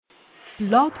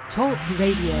Blog Talk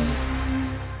Radio.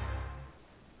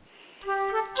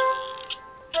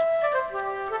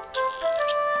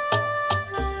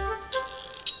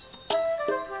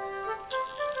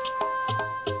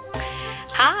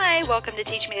 Hi, welcome to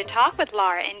Teach Me to Talk with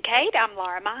Laura and Kate. I'm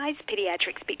Laura Mize,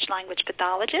 pediatric speech-language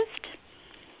pathologist.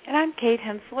 And I'm Kate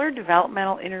Hensler,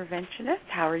 developmental interventionist.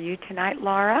 How are you tonight,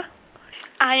 Laura?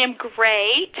 I am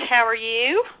great. How are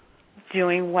you?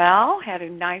 Doing well. Had a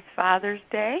nice Father's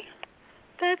Day.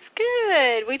 That's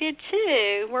good. We did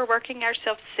too. We're working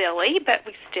ourselves silly, but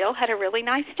we still had a really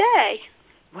nice day.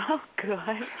 Well,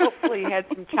 good. Hopefully you had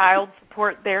some child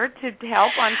support there to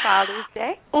help on Father's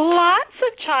Day. Lots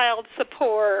of child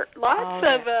support.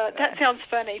 That sounds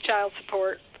funny, child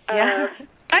support. Yeah.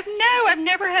 I've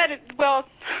never had it. Well,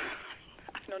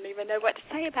 I don't even know what to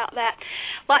say about that.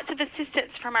 Lots of assistance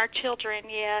from our children,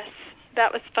 yes. That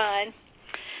was fun.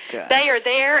 Good. They are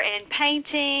there and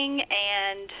painting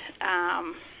and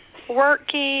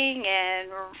working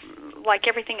and like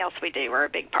everything else we do, we're a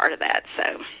big part of that. So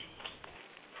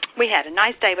we had a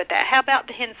nice day with that. How about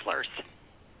the Henslers?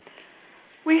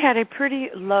 We had a pretty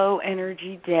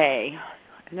low-energy day,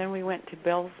 and then we went to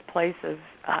Bill's place of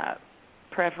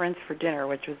preference for dinner,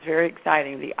 which was very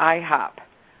exciting, the IHOP.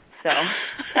 So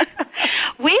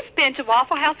we've been to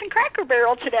Waffle House and Cracker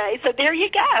Barrel today, so there you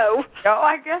go. Oh,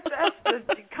 I guess that's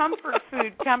the comfort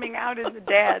food coming out in the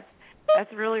dads.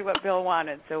 That's really what Bill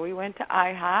wanted. So we went to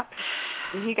IHOP,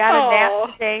 and he got a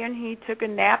nap today, and he took a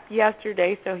nap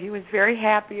yesterday, so he was very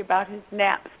happy about his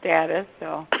nap status.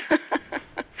 So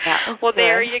that was well, good.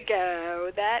 There you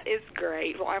go. That is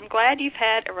great. Well, I'm glad you've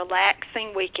had a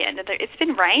relaxing weekend. It's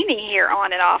been rainy here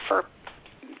on and off for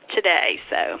today,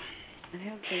 so. It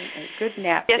has been a good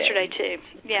nap yesterday, day. too.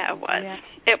 Yeah, it was. Yeah.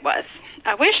 It was.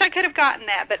 I wish I could have gotten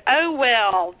that, but oh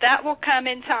well, that will come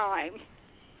in time.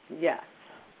 Yes.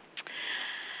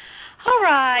 All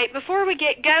right, before we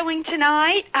get going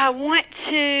tonight, I want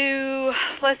to,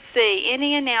 let's see,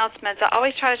 any announcements? I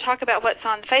always try to talk about what's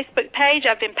on the Facebook page.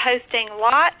 I've been posting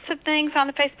lots of things on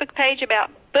the Facebook page about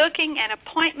booking an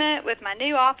appointment with my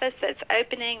new office that's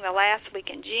opening the last week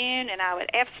in June, and I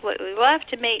would absolutely love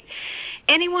to meet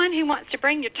anyone who wants to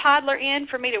bring your toddler in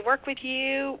for me to work with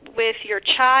you with your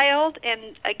child.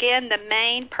 And again, the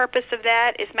main purpose of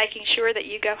that is making sure that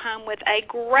you go home with a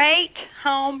great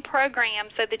home program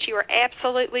so that you are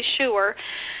absolutely sure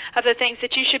of the things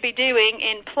that you should be doing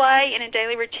in play and in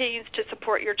daily routines to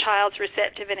support your child's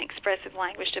receptive and expressive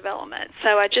language development.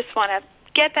 So I just want to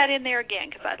get that in there again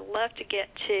because I'd love to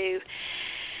get to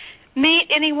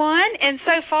meet anyone. And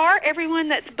so far,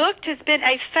 everyone that's booked has been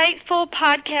a faithful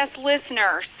podcast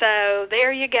listener. So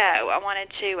there you go. I wanted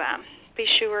to be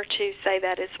sure to say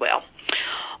that as well.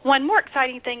 One more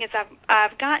exciting thing is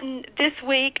I've gotten this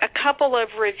week a couple of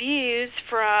reviews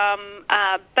from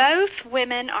both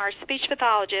women are speech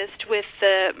pathologists with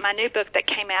my new book that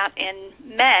came out in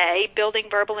May, Building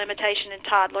Verbal Imitation in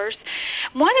Toddlers.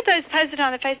 One of those posted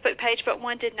on the Facebook page, but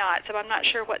one did not, so I'm not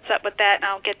sure what's up with that, and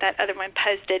I'll get that other one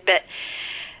posted. But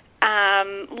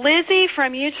Lizzie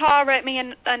from Utah wrote me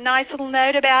a nice little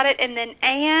note about it, and then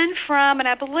Anne and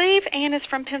I believe Anne is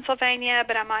from Pennsylvania,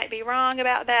 but I might be wrong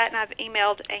about that, and I've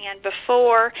emailed Anne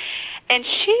before, and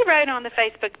she wrote on the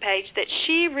Facebook page that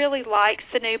she really likes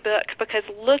the new book because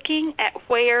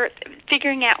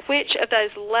figuring out which of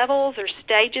those levels or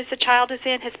stages a child is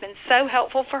in has been so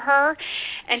helpful for her,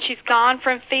 and she's gone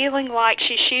from feeling like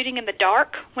she's shooting in the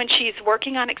dark when she's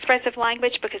working on expressive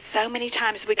language because so many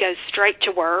times we go straight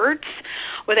to words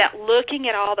without looking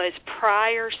at all those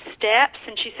prior steps,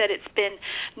 and she said it's been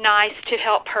nice to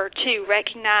help her to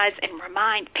recognize and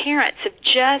remind parents of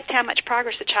just how much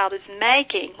progress the child is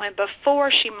making when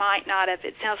before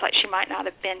it sounds like she might not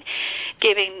have been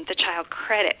giving the child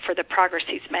credit for the progress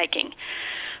he's making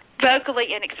vocally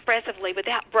and expressively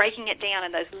without breaking it down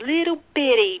in those little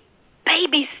bitty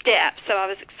baby steps. So I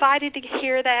was excited to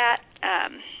hear that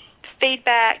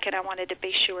feedback, and I wanted to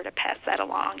be sure to pass that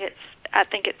along. I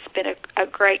think it's been a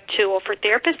great tool for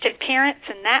therapists and parents,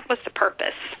 and that was the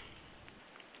purpose.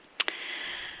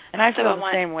 And I feel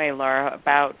the same way, Laura,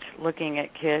 about looking at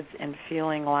kids and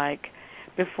feeling like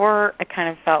before I kind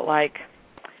of felt like,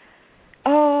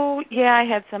 oh, yeah, I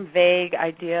had some vague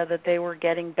idea that they were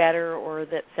getting better or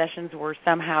that sessions were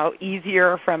somehow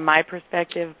easier from my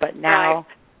perspective, but now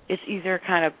it's easier to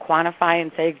kind of quantify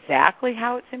and say exactly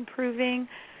how it's improving.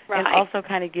 Right. And also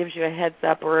kind of gives you a heads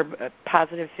up or a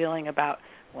positive feeling about,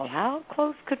 well, how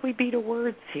close could we be to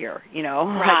words here? You know,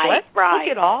 let's look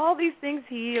at all these things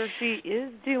he or she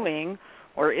is doing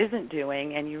or isn't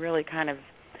doing, and you really kind of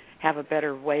have a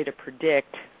better way to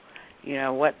predict,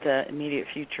 what the immediate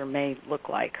future may look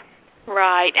like.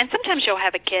 Right. And sometimes you'll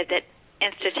have a kid that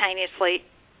instantaneously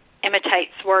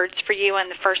imitates words for you in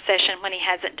the first session when he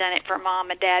hasn't done it for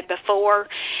mom and dad before.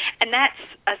 And that's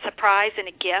a surprise and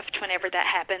a gift whenever that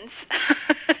happens.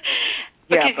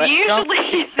 Because but usually don't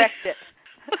expect it.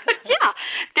 yeah,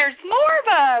 there's more of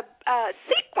a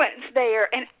sequence there.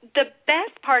 And the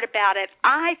best part about it,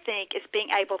 I think, is being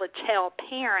able to tell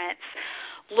parents,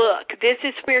 look, this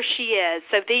is where she is.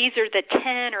 So these are the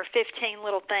 10 or 15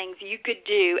 little things you could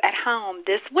do at home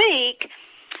this week.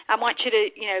 I want you to,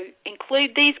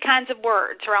 include these kinds of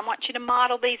words, or I want you to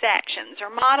model these actions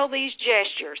or model these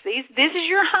gestures. This is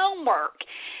your homework.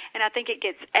 And I think it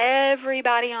gets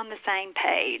everybody on the same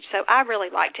page. So I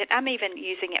really liked it. I'm even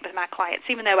using it with my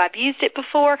clients, even though I've used it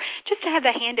before, just to have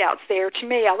the handouts there. To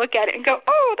me, I look at it and go,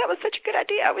 oh, that was such a good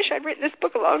idea. I wish I'd written this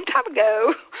book a long time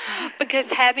ago.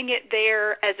 Because having it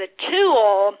there as a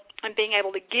tool and being able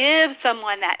to give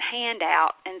someone that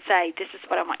handout and say, this is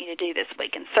what I want you to do this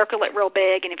week, and circle it real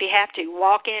big, and if you have to,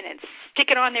 walk in and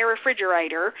stick it on their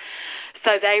refrigerator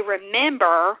so they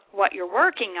remember what you're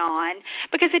working on,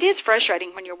 because it is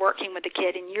frustrating when you're working with a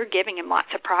kid and you're giving him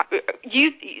lots of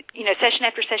session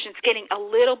after session is getting a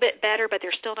little bit better, but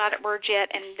they're still not at words yet,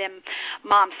 and then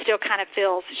mom still kind of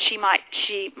feels she might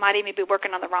even be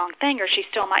working on the wrong thing, or she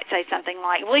still might say something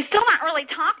like, well, he's still not really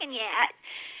talking yet,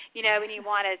 and you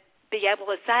want to be able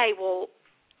to say, well,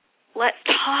 let's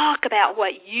talk about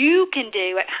what you can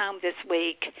do at home this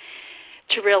week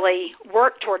to really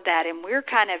work toward that. And we're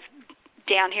kind of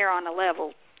down here on a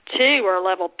level 2 or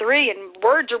level 3, and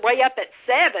words are way up at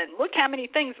 7. Look how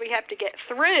many things we have to get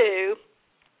through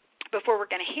before we're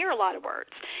going to hear a lot of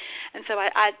words. And so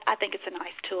I think it's a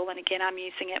nice tool, and again, I'm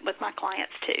using it with my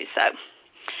clients too. So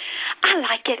I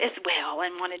like it as well,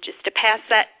 and wanted just to pass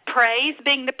that praise,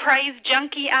 being the praise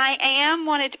junkie I am,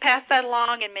 wanted to pass that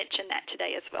along and mention that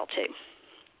today as well too.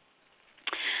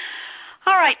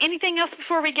 All right, anything else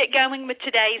before we get going with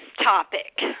today's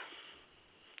topic?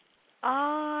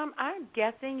 I'm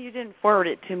guessing you didn't forward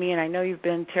it to me, and I know you've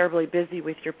been terribly busy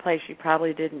with your place. You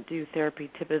probably didn't do Therapy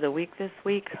Tip of the Week this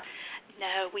week.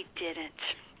 No, we didn't.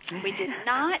 We did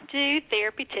not do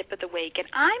Therapy Tip of the Week, and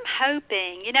I'm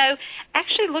hoping,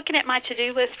 actually looking at my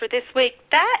to-do list for this week,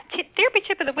 that Therapy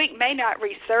Tip of the Week may not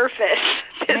resurface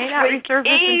this may not week resurface either.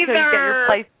 Until you get your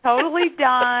place totally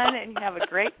done and you have a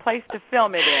great place to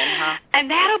film it in, huh?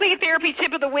 And that'll be Therapy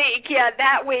Tip of the Week. Yeah,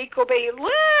 that week will be,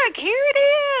 look, here it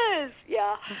is.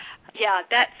 Yeah. Yeah,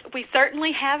 we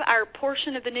certainly have our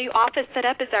portion of the new office set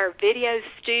up as our video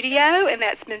studio, and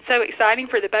that's been so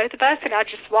exciting for the both of us. And I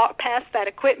just walk past that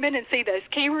equipment and see those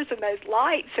cameras and those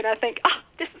lights, and I think,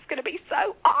 this is going to be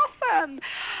so awesome.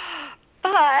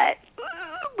 But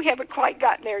we haven't quite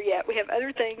gotten there yet. We have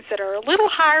other things that are a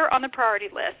little higher on the priority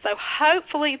list. So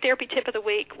hopefully Therapy Tip of the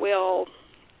Week will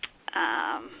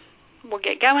we'll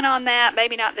get going on that.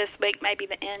 Maybe not this week,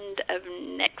 maybe the end of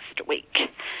next week.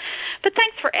 But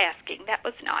thanks for asking. That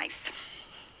was nice.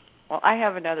 Well, I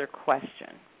have another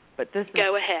question, but this is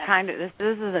Go ahead.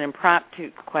 This is an impromptu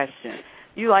question.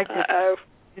 You like to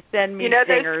send me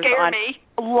zingers on me.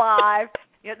 live.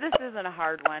 Yeah, this isn't a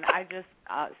hard one. I just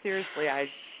seriously, I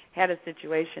had a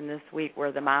situation this week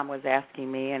where the mom was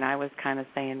asking me, and I was kind of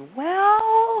saying,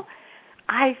 well,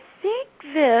 I think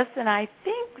this and I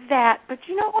think that, but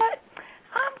you know what?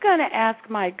 I'm going to ask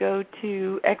my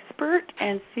go-to expert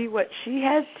and see what she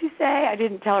has to say. I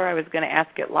didn't tell her I was going to ask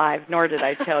it live, nor did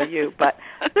I tell you, but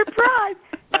surprise!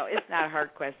 No, it's not a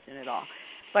hard question at all.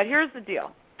 But here's the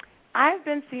deal. I've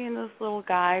been seeing this little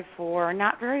guy for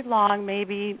not very long,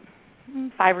 maybe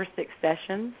 5 or 6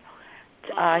 sessions.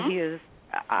 He is,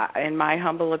 in my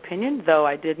humble opinion, though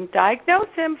I didn't diagnose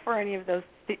him, for any of those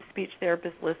speech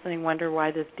therapists listening wonder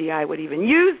why this DI would even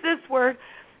use this word,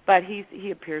 but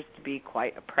he appears to be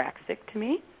quite apraxic to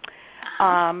me.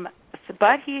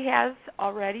 But he has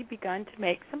already begun to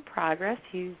make some progress.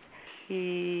 He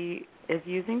is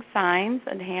using signs,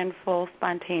 a handful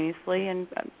spontaneously and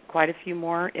quite a few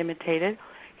more imitated.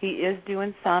 He is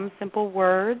doing some simple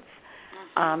words.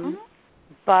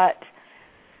 But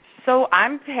so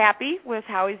I'm happy with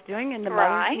how he's doing, and the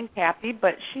mother seems happy.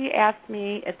 But she asked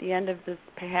me at the end of this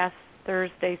past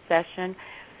Thursday session,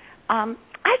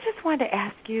 I just wanted to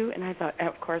ask you, and I thought,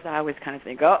 of course, I always kind of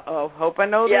think, hope I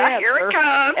know the answer. Yeah, here it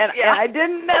comes. And I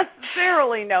didn't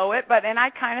necessarily know it, and I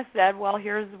kind of said, well,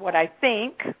 here's what I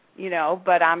think,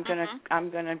 but I'm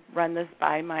gonna run this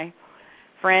by my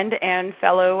friend and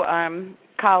fellow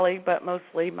colleague, but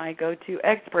mostly my go-to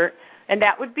expert, and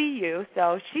that would be you.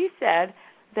 So she said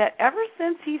that ever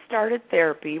since he started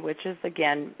therapy, which is,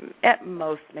 again, at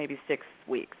most maybe 6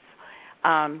 weeks,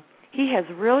 he has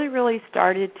really, really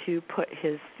started to put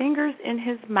his fingers in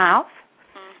his mouth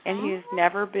And he's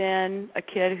never been a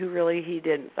kid who really, he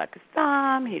didn't suck his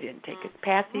thumb, he didn't take his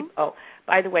passy. Oh,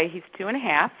 by the way, he's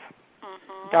 2.5,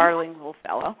 darling little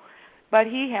fellow. But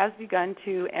he has begun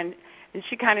to, and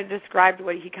she kind of described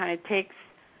what he kind of takes.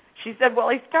 She said, well,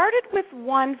 he started with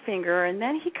one finger, and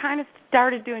then he kind of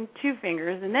started doing 2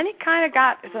 fingers, and then he kind of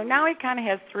got, so now he kind of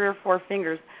has 3 or 4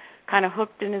 fingers kind of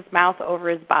hooked in his mouth over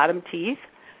his bottom teeth.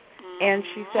 And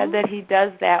she said that he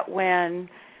does that when,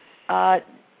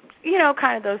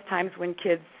 kind of those times when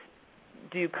kids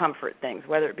do comfort things,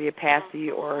 whether it be a passy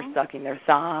or sucking their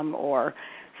thumb or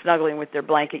snuggling with their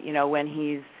blanket, when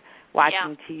he's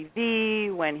watching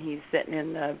TV, when he's sitting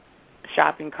in the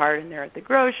shopping cart and they're at the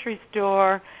grocery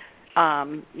store,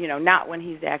 not when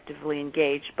he's actively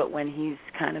engaged, but when he's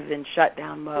kind of in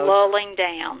shutdown mode. Lulling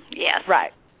down, yes.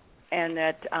 Right. And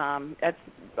that's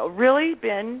really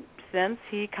been since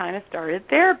he kind of started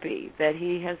therapy that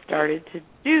he has started to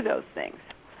do those things.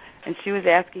 And she was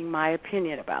asking my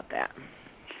opinion about that.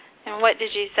 And what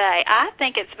did you say? I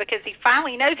think it's because he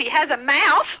finally knows he has a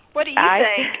mouth. What do you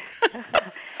think?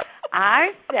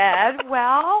 I said,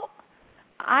 well,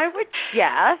 I would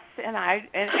guess, and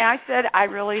I said I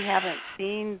really haven't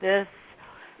seen this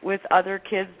with other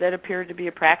kids that appear to be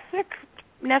apraxic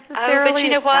necessarily. Oh, but you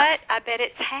know what? I bet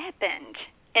it's happened.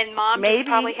 And Mom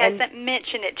probably hasn't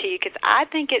mentioned it to you because I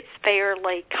think it's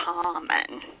fairly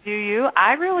common. Do you?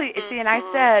 I really, see, and I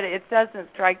said it doesn't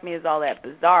strike me as all that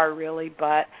bizarre, really,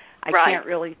 but I can't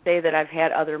really say that I've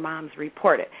had other moms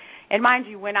report it. And mind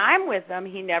you, when I'm with him,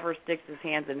 he never sticks his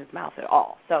hands in his mouth at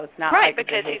all. So it's not right, like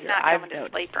because he's not going to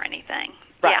sleep or anything.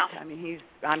 Right. Yeah. I mean,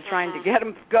 I'm trying to get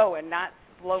him going, not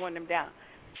slowing him down.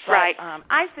 But, right.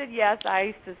 I said yes.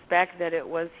 I suspect that it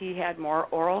was he had more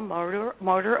oral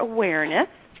motor awareness,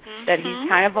 that he's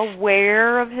kind of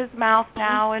aware of his mouth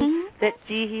now, and that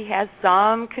he has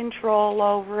some control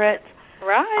over it.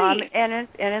 Right. And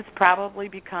it's probably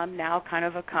become now kind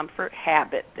of a comfort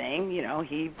habit thing.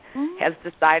 He has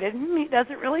decided he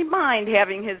doesn't really mind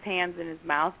having his hands in his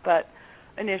mouth, but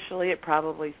initially it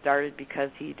probably started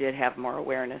because he did have more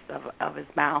awareness of his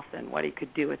mouth and what he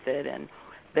could do with it, and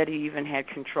that he even had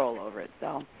control over it.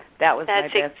 So that was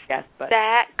my best guess. But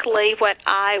exactly what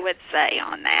I would say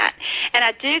on that. And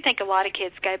I do think a lot of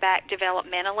kids go back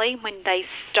developmentally when they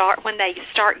start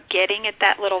getting at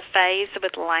that little phase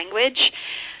with language.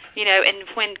 And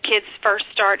when kids first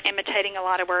start imitating a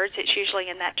lot of words, it's usually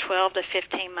in that 12 to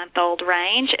 15-month-old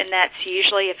range, and that's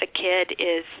usually if a kid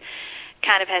is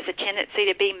kind of has a tendency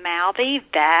to be mouthy,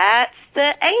 that's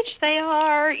the age they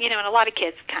are, and a lot of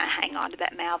kids kind of hang on to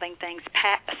that mouthing things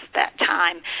past that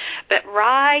time. But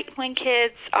right when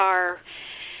kids are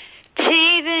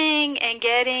teething and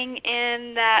getting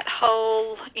in that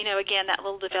whole, again, that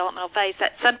little developmental phase,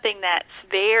 that's something that's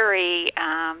very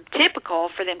typical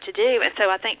for them to do. And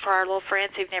so I think for our little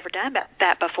friends who've never done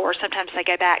that before, sometimes they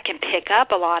go back and pick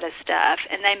up a lot of stuff,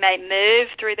 and they may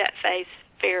move through that phase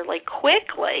fairly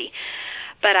quickly.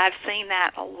 But I've seen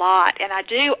that a lot, and I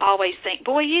do always think,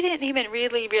 boy, you didn't even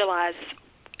really realize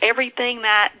everything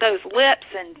that those lips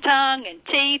and tongue and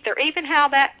teeth, or even how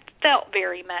that felt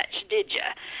very much, did you?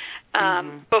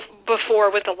 Before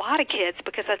with a lot of kids,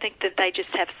 because I think that they just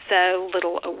have so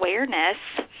little awareness,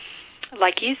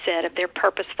 like you said, of their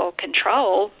purposeful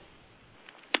control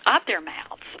of their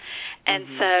mouths. And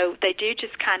so they do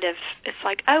just kind of, it's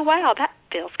like, oh, wow, that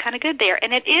feels kind of good there. And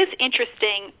it is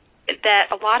interesting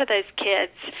that a lot of those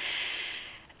kids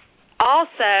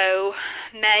also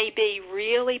may be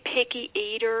really picky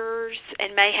eaters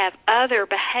and may have other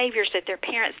behaviors that their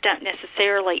parents don't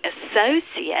necessarily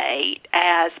associate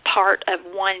as part of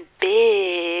one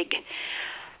big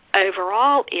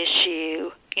overall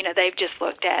issue. They've just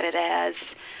looked at it as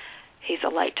he's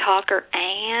a late talker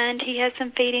and he has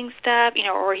some feeding stuff,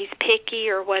 or he's picky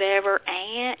or whatever,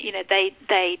 and,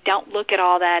 they don't look at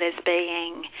all that as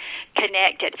being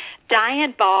connected.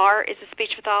 Diane Barr is a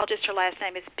speech pathologist. Her last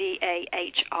name is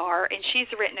Bahr, and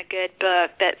she's written a good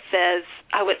book that says,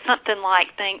 it's something like,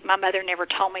 my mother never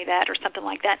told me that, or something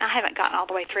like that. And I haven't gotten all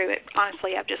the way through it.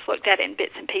 Honestly, I've just looked at it in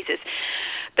bits and pieces.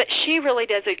 But she really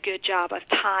does a good job of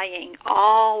tying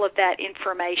all of that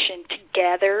information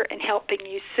together and helping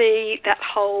you see that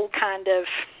whole kind of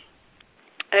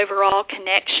overall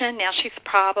connection. Now, she's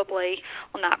probably,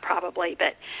 I probably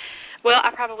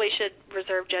should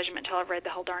reserve judgment until I've read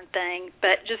the whole darn thing.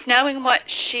 But just knowing what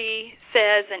she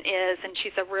says and is, and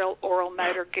she's a real oral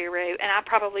motor guru, and I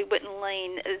probably wouldn't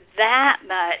lean that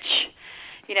much.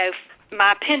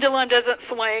 My pendulum doesn't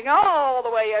swing all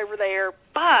the way over there,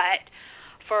 but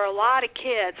for a lot of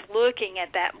kids, looking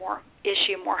at that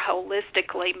issue more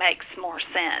holistically makes more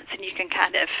sense, and you can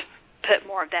kind of put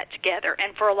more of that together.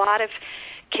 And for a lot of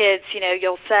kids,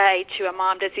 you'll say to a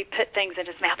mom, does he put things in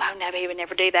his mouth? Oh, no, he would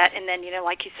never do that. And then,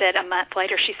 like you said, a month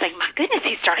later, she's saying, my goodness,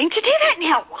 he's starting to do that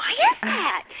now. Why is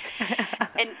that?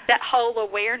 And that whole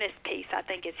awareness piece, I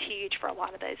think, is huge for a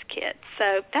lot of those kids.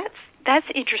 So that's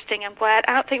interesting. I'm glad.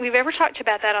 I don't think we've ever talked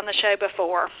about that on the show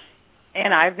before.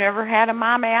 And I've never had a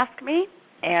mom ask me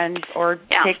or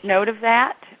take note of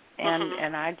that.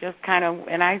 And I just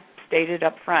I stated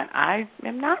up front, I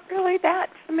am not really that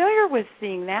familiar with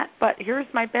seeing that, but here's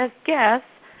my best guess.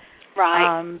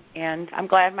 Right. And I'm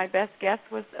glad my best guess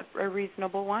was a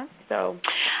reasonable one. So,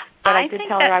 but I did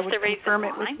tell her I would confirm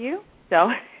it with you. So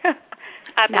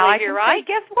I believe you're right.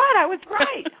 Guess what? I was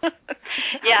right.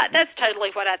 Yeah, that's totally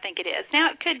what I think it is. Now,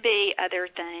 it could be other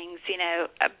things,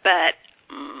 but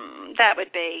that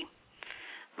would be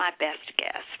my best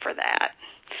guess for that.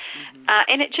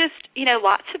 And it just,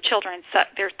 lots of children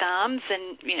suck their thumbs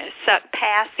and, suck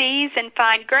passies and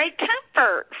find great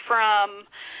comfort from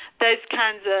that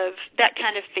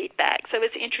kind of feedback. So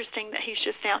it's interesting that he's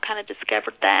just now kind of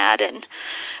discovered that. And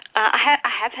I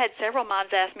have had several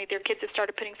moms ask me, their kids have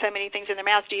started putting so many things in their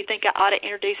mouths, do you think I ought to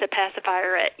introduce a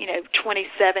pacifier at, 27,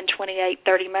 28,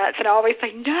 30 months? And I always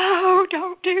say, no,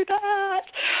 don't do that.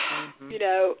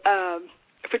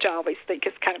 Which I always think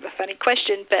is kind of a funny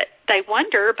question, but they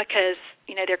wonder because,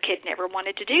 their kid never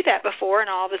wanted to do that before, and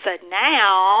all of a sudden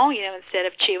now, instead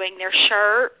of chewing their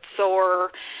shirts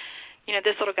or,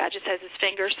 this little guy just has his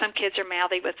fingers. Some kids are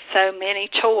mouthy with so many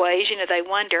toys, they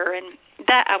wonder, and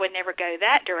that I would never go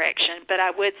that direction, but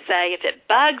I would say if it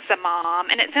bugs a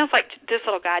mom, and it sounds like this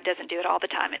little guy doesn't do it all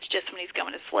the time, it's just when he's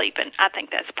going to sleep, and I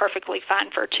think that's perfectly fine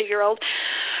for a 2-year-old.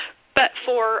 But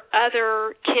for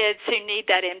other kids who need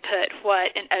that input,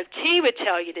 what an OT would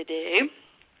tell you to do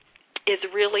is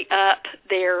really up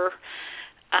their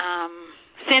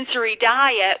sensory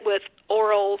diet with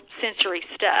oral sensory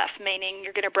stuff, meaning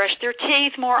you're going to brush their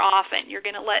teeth more often. You're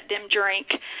going to let them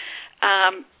drink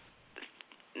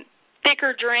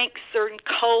thicker drinks or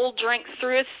cold drinks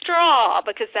through a straw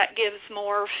because that gives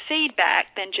more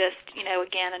feedback than just,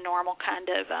 again, a normal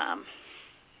kind of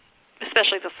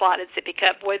especially the slotted sippy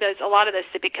cup. Boy, a lot of those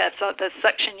sippy cups, the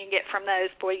suction you get from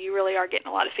those, boy, you really are getting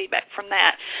a lot of feedback from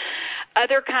that.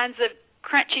 Other kinds of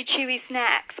crunchy, chewy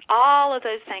snacks, all of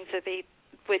those things would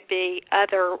be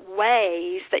other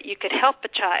ways that you could help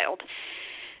a child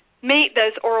meet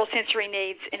those oral sensory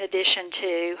needs in addition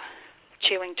to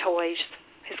chewing toys,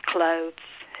 his clothes,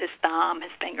 his thumb,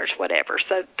 his fingers, whatever.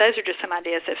 So those are just some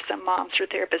ideas if some moms or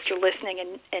therapists are listening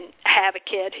and have a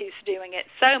kid who's doing it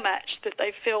so much that they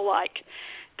feel like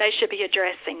they should be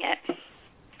addressing it.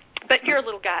 But your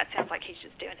little guy, it sounds like he's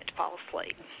just doing it to fall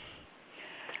asleep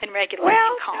and regulate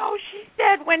and calm. Well, no, she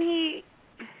said when he,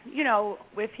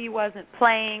 if he wasn't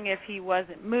playing, if he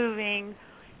wasn't moving,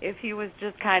 if he was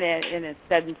just kind of in a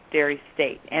sedentary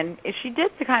state. And she did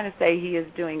kind of say he is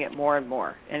doing it more and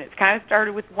more. And it's kind of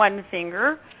started with one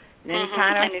finger. And then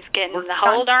and he's getting the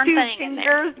whole darn thing in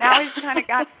there. Now he's kind of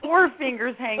got 4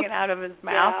 fingers hanging out of his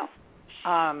mouth.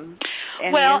 Yeah.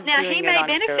 Now he may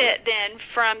benefit then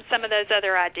from some of those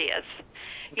other ideas.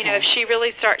 Okay. If she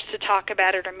really starts to talk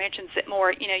about it or mentions it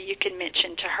more, you can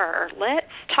mention to her,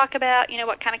 let's talk about,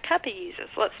 what kind of cup he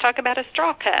uses. Let's talk about a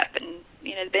straw cup and,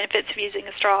 the benefits of using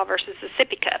a straw versus a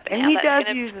sippy cup. And he does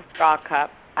use a straw cup.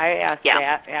 I asked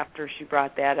that after she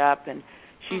brought that up, and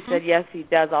she said, yes, he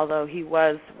does, although he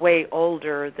was way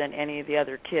older than any of the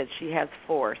other kids. She has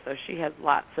 4, so she has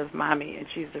lots of mommy, and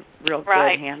she's a real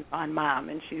good hands-on mom,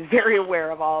 and she's very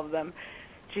aware of all of them.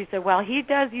 She said, well, he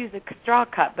does use a straw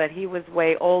cup, but he was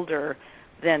way older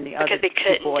than the other boys. Because he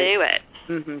couldn't do it.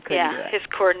 Couldn't do it. His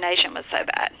coordination was so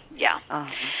bad. Yeah.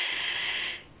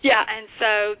 Yeah, and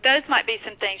so those might be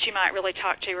some things you might really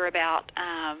talk to her about,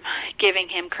 giving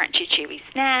him crunchy, chewy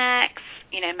snacks,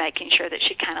 making sure that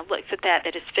she kind of looks at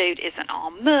that his food isn't all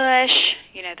mush,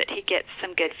 that he gets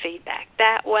some good feedback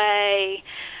that way,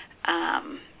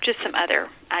 just some other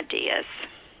ideas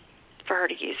for her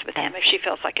to use with him if she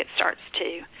feels like it starts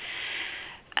to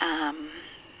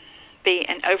be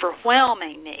an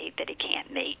overwhelming need that he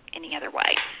can't meet any other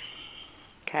way.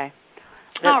 Okay.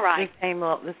 All right.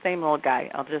 The same little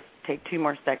guy. I'll just take 2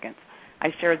 more seconds. I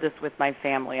shared this with my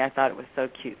family. I thought it was so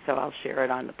cute, so I'll share it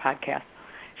on the podcast.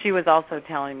 She was also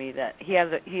telling me that he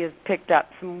has picked up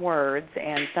some words,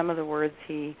 and some of the words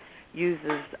he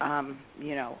uses,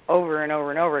 over and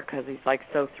over and over because he's like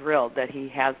so thrilled that he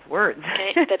has words.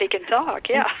 That he can talk,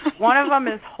 yeah. One of them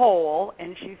is whole,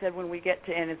 and she said when we get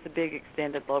to, and it's a big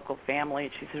extended local family,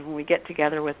 she said when we get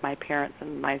together with my parents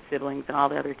and my siblings and all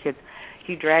the other kids,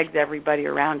 he drags everybody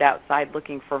around outside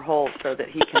looking for holes so that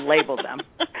he can label them.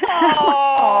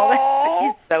 Oh,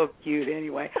 he's so cute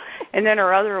anyway. And then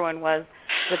her other one was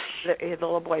the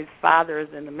little boy's father is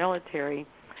in the military,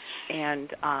 and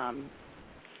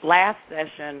last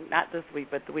session, not this week,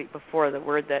 but the week before, the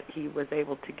word that he was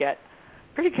able to get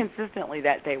pretty consistently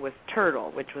that day was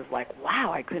turtle, which was like,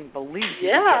 wow, I couldn't believe he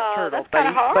could get turtle.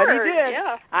 That's hard. But he did.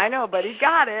 Yeah. I know, but he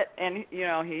got it, and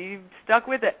he stuck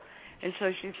with it. And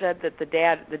so she said that the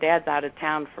dad's out of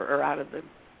town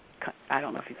I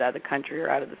don't know if he's out of the country or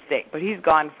out of the state, but he's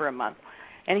gone for a month.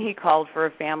 And he called for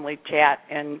a family chat,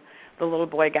 and the little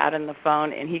boy got on the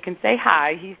phone, and he can say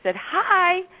hi. He said,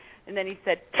 hi, and then he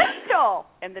said, turtle.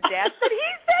 And the dad said,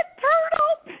 he said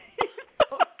turtle. He's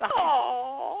so excited.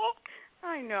 Aww.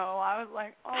 I know. I was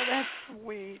like, oh, that's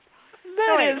sweet.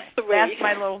 That is sweet. That's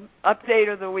my little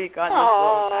update of the week on this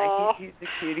little guy. He's a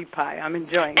cutie pie. I'm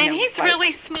enjoying him. And he's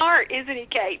really smart, isn't he,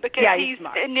 Kate? Because he's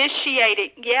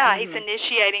initiating. Yeah, he's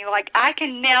initiating. Like, I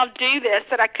can now do this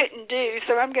that I couldn't do,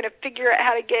 so I'm going to figure out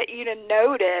how to get you to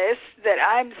notice that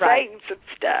I'm saying some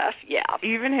stuff. Yeah.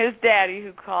 Even his daddy,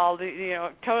 who called,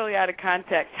 totally out of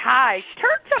context, hi,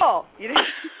 turtle.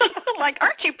 Like,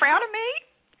 aren't you proud of me?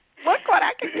 Look what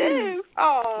I can do.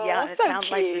 Oh, yeah, it so sounds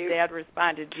cute. like the dad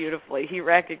responded beautifully. He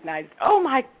recognized, oh,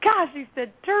 my gosh, he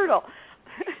said turtle.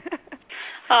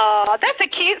 Oh, that's a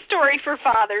cute story for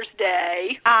Father's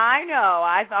Day. I know.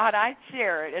 I thought I'd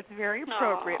share it. It's very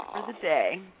appropriate for the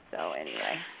day. So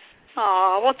anyway.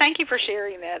 Oh, well, thank you for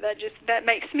sharing that. That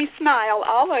makes me smile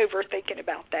all over thinking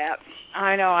about that.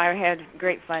 I know. I had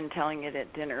great fun telling it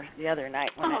at dinner the other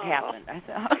night when it happened. I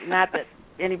thought, not that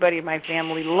anybody in my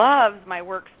family loves my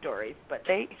work stories, but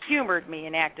they humored me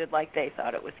and acted like they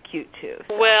thought it was cute too.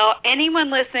 So. Well, anyone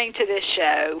listening to this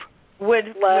show would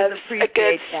appreciate a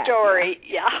good that, story.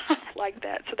 Yeah, like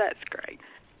that. So that's great.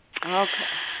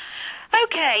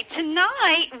 Okay,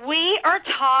 tonight we are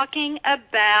talking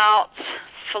about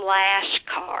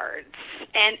flashcards.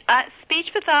 And speech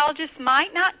pathologists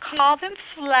might not call them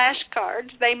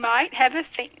flashcards. They might have a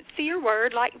fancier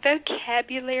word like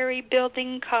vocabulary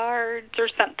building cards or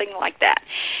something like that.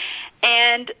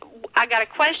 And I got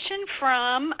a question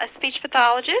from a speech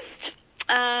pathologist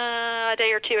a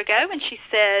day or two ago, and she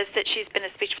says that she's been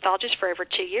a speech pathologist for over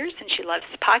 2 years, and she loves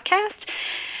the podcast.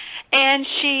 And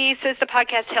she says the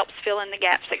podcast helps fill in the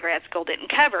gaps that grad school didn't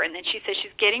cover. And then she says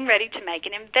she's getting ready to make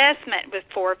an investment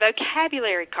for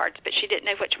vocabulary cards, but she didn't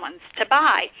know which ones to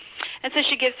buy. And so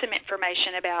she gives some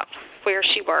information about where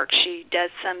she works. She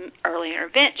does some early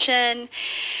intervention,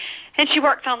 and she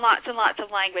works on lots and lots of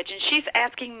language. And she's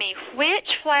asking me which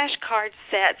flashcard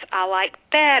sets I like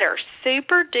better,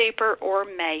 Super Duper or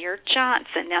Mayor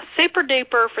Johnson. Now, Super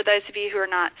Duper, for those of you who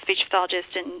are not speech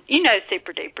pathologists, and you know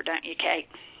Super Duper, don't you, Kate?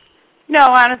 No,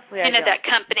 honestly, I know don't. That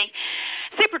company.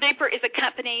 Super Duper is a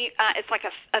company, it's like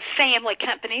a family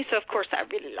company, so of course I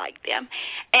really like them.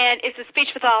 And it's a speech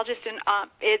pathologist, and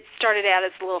it started out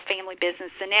as a little family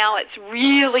business, and now it's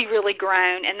really, really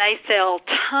grown, and they sell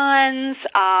tons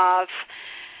of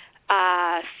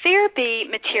therapy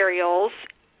materials.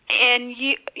 And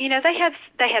you know they have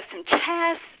some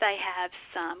tests, they have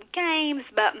some games,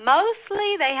 but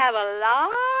mostly they have a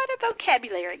lot of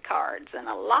vocabulary cards and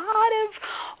a lot of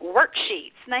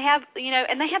worksheets. And they have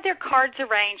their cards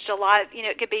arranged a lot.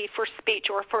 It could be for speech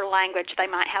or for language.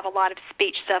 They might have a lot of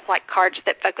speech stuff like cards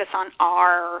that focus on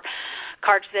R, or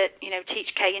cards that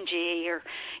teach K and G, or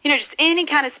just any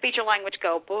kind of speech or language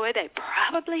goal. Boy, they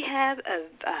probably have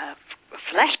a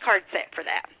flashcard set for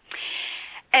that.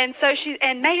 And so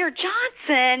Mayor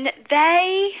Johnson,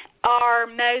 they are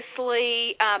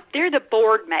mostly they're the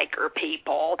board maker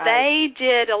people. They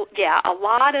did a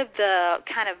lot of the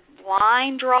kind of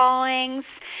line drawings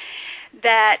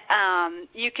that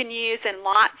you can use, and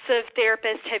lots of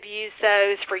therapists have used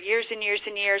those for years and years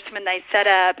and years when they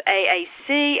set up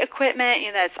AAC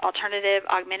equipment. That's alternative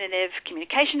augmentative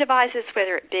communication devices,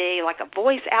 whether it be like a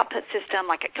voice output system,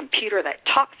 like a computer that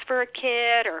talks for a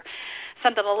kid, or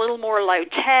something a little more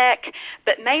low-tech.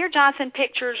 But Mayor Johnson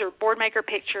pictures or boardmaker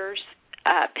pictures,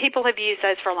 people have used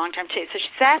those for a long time, too. So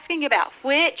she's asking about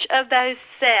which of those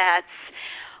sets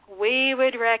we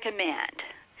would recommend.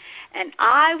 And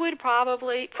I would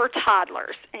probably, for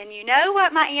toddlers. And you know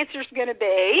what my answer is going to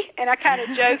be. And I kind of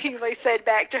jokingly said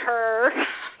back to her,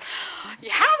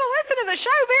 you haven't listened to the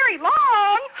show very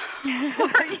long,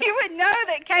 or you would know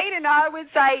that Kate and I would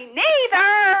say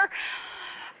neither.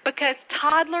 Because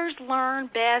toddlers learn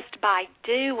best by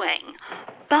doing.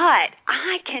 But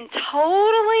I can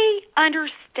totally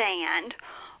understand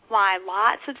why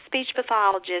lots of speech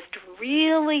pathologists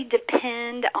really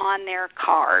depend on their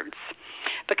cards.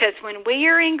 Because when we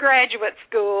are in graduate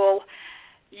school,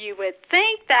 You would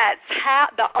think that's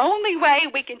the only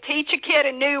way we can teach a kid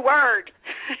a new word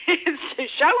is to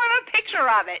show him a picture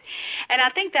of it. And I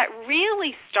think that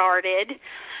really started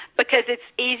because it's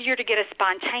easier to get a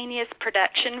spontaneous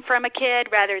production from a kid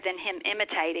rather than him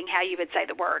imitating how you would say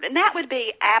the word. And that would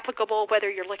be applicable whether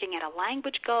you're looking at a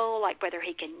language goal, like whether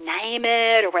he can name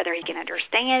it or whether he can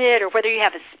understand it, or whether you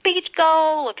have a speech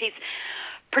goal, if he's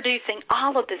producing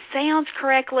all of the sounds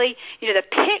correctly. You know, the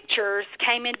pictures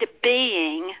came into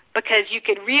being because you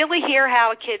could really hear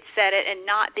how a kid said it and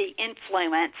not be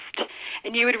influenced,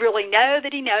 and you would really know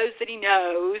that he knows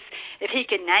if he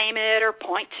can name it or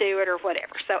point to it or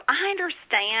whatever. So I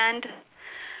understand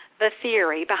the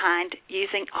theory behind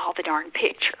using all the darn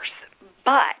pictures.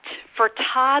 But for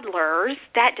toddlers,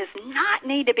 that does not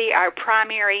need to be our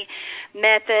primary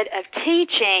method of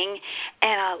teaching,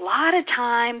 and a lot of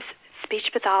times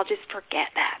speech pathologists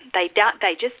forget that. They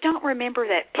just don't remember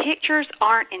that pictures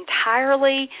aren't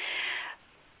entirely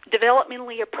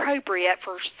developmentally appropriate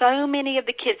for so many of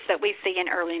the kids that we see in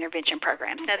early intervention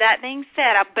programs. Now, that being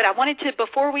said, I wanted to,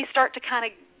 before we start to kind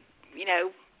of,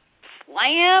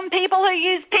 slam people who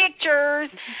use pictures,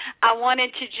 I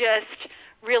wanted to just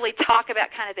really talk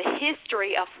about kind of the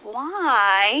history of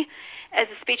why, as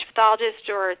a speech pathologist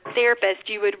or a therapist,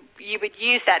 you would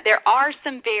use that. There are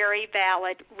some very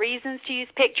valid reasons to use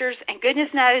pictures, and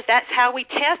goodness knows that's how we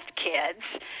test kids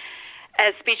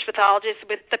as speech pathologists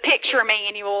with the picture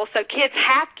manual. So kids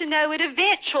have to know it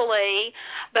eventually,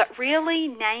 but really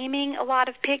naming a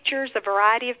lot of pictures, a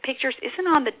variety of pictures, isn't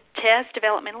on the test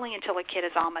developmentally until a kid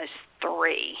is almost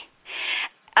 3.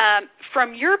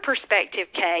 From your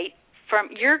perspective, Kate, from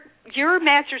your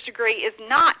master's degree is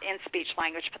not in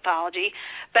speech-language pathology,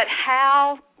 but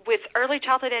how, with early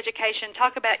childhood education,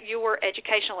 talk about your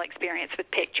educational experience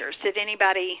with pictures. Is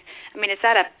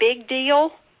that a big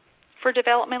deal for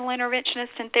developmental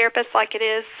interventionists and therapists like it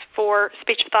is for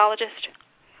speech pathologists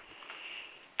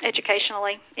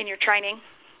educationally in your training?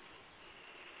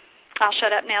 I'll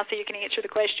shut up now so you can answer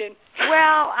the question.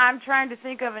 Well, I'm trying to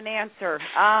think of an answer.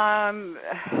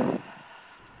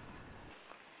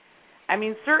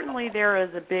 Certainly there is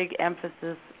a big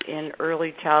emphasis in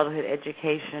early childhood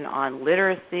education on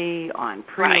literacy, on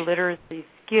pre-literacy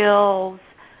skills.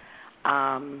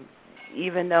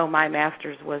 Even though my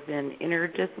master's was in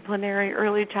interdisciplinary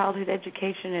early childhood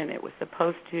education, and it was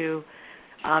supposed to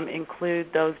include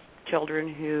those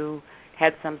children who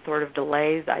had some sort of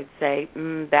delays, I'd say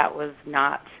that was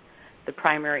not the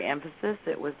primary emphasis.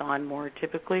 It was on more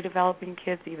typically developing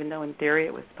kids, even though in theory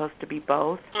it was supposed to be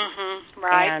both. Mm-hmm,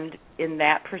 right. And in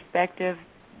that perspective,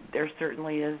 there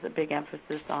certainly is a big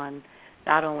emphasis on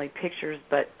not only pictures,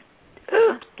 but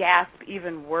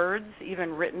even words,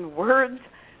 even written words.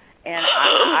 And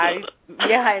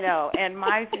I know. And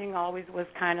my thing always was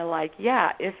kind of like,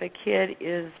 if a kid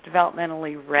is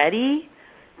developmentally ready,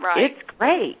 it's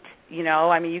great.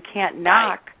 You can't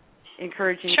knock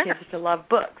encouraging kids to love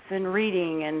books and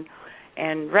reading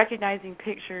and recognizing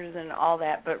pictures and all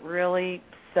that, but really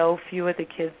so few of the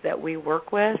kids that we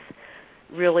work with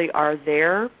really are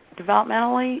there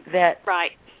developmentally that,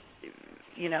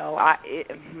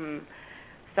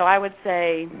 so I would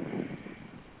say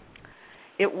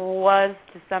it was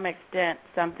to some extent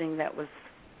something that was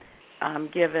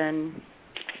given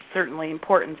certainly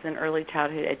importance in early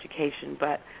childhood education,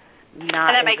 but not.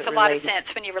 And that makes a lot of sense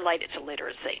when you relate it to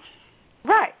literacy.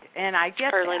 Right, and I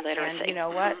get early that. literacy. And you know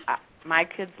what? My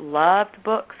kids loved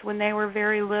books when they were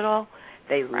very little.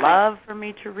 They loved for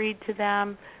me to read to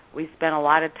them. We spent a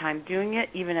lot of time doing it.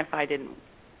 Even if I didn't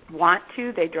want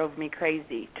to, they drove me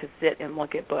crazy to sit and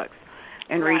look at books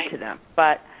and read to them.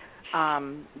 But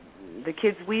the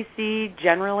kids we see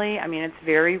generally, it's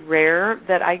very rare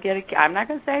that I get I'm not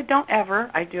going to say I don't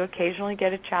ever. I do occasionally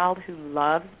get a child who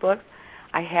loves books.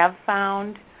 I have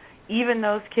found even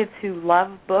those kids who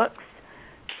love books,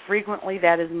 frequently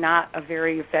that is not a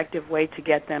very effective way to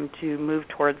get them to move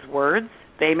towards words.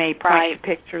 They may point to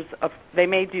pictures they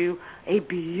may do a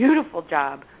beautiful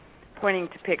job pointing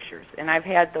to pictures. And I've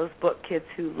had those book kids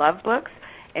who love books,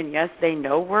 and yes, they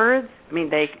know words.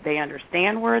 They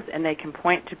understand words, and they can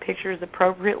point to pictures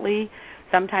appropriately,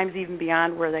 sometimes even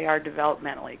beyond where they are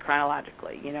developmentally,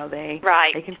 chronologically.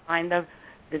 They can find the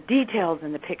details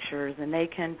in the pictures, and they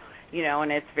can,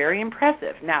 and it's very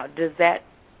impressive. Now, does that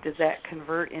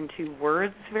convert into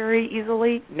words very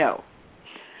easily? No.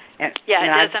 It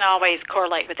doesn't always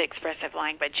correlate with expressive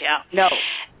language, No.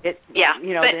 But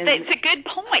it's a good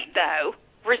point, though.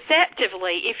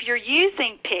 Receptively, if you're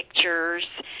using pictures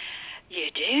you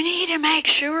do need to make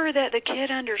sure that the kid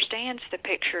understands the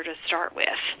picture to start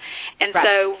with. And right.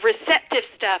 so receptive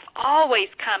stuff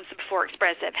always comes before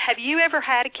expressive. Have you ever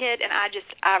had a kid, and I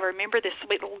remember this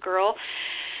sweet little girl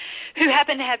who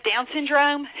happened to have Down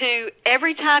syndrome, who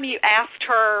every time you asked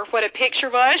her what a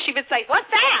picture was, she would say, "What's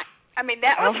that?" I mean,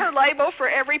 that was her label for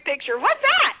every picture. "What's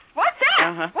that? What's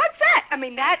that? What's that?" I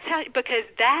mean, that's how, because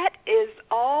that is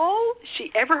all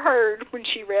she ever heard when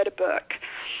she read a book,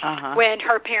 when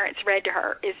her parents read to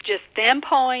her, is just them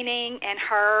pointing and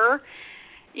her,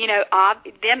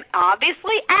 them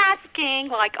obviously asking,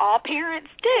 like all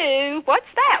parents do, "What's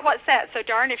that? What's that?" So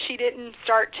darn if she didn't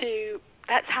start to,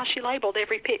 that's how she labeled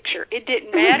every picture. It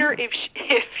didn't matter if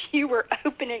you were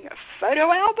opening a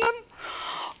photo album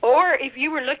or if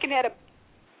you were looking at a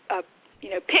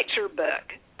picture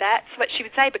book. That's what she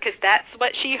would say, because that's what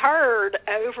she heard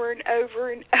over and over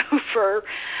and over.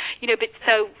 But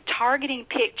so targeting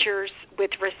pictures with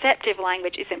receptive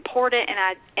language is important,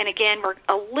 and again, we're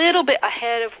a little bit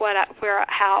ahead of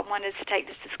how I wanted to take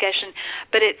this discussion,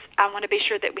 but I want to be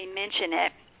sure that we mention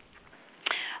it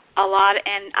a lot,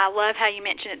 and I love how you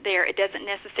mentioned it there. It doesn't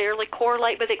necessarily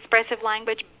correlate with expressive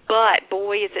language, but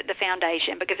boy, is it the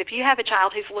foundation. Because if you have a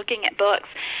child who's looking at books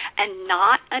and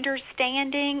not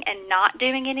understanding and not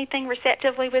doing anything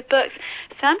receptively with books,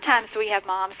 sometimes we have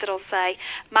moms that'll say,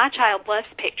 "My child loves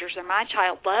pictures," or "My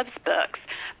child loves books,"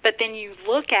 but then you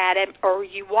look at them or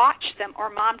you watch them or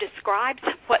mom describes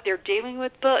what they're doing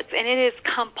with books, and it is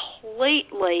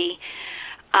completely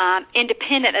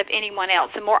independent of anyone else.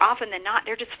 And more often than not,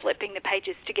 they're just flipping the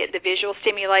pages to get the visual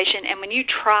stimulation. And when you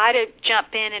try to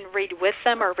jump in and read with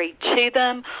them or read to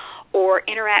them or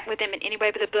interact with them in any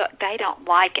way with the book, they don't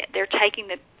like it. They're taking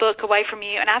the book away from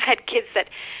you. And I've had kids that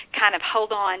kind of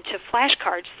hold on to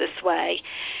flashcards this way.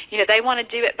 They want to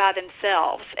do it by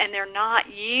themselves, and they're not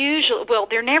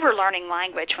they're never learning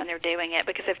language when they're doing it,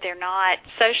 because if they're not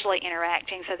socially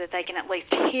interacting so that they can at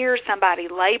least hear somebody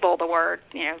label the word,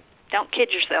 don't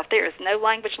kid yourself. There is no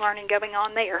language learning going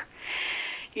on there.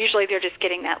 Usually they're just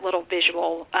getting that little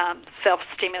visual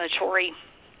self-stimulatory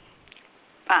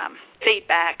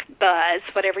feedback, buzz,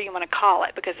 whatever you want to call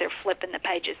it, because they're flipping the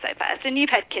pages so fast. And you've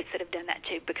had kids that have done that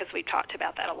too, because we've talked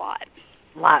about that a lot.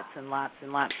 Lots and lots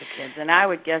and lots of kids. And I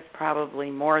would guess probably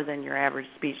more than your average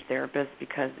speech therapist,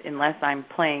 because unless I'm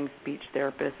playing speech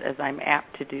therapist, as I'm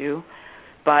apt to do,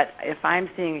 but if I'm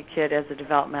seeing a kid as a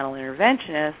developmental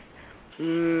interventionist,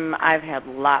 I've had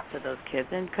lots of those kids,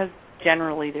 and because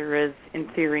generally there is, in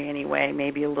theory anyway,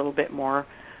 maybe a little bit more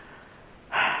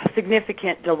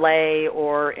significant delay,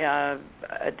 or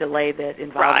a delay that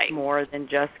involves more than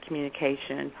just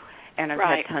communication. And I've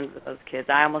had tons of those kids.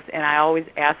 I always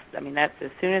ask, that's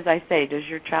as soon as I say, "Does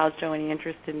your child show any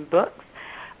interest in books?"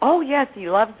 "Oh, yes, he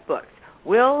loves books."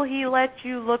 "Will he let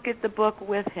you look at the book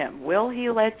with him? Will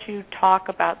he let you talk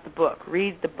about the book,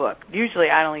 read the book?" Usually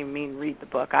I don't even mean read the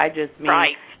book. I just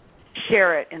mean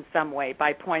share it in some way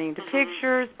by pointing to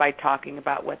pictures, by talking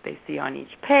about what they see on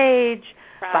each page,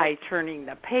 by turning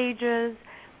the pages.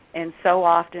 And so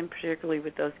often, particularly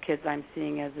with those kids I'm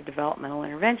seeing as a developmental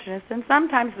interventionist, and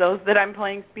sometimes those that I'm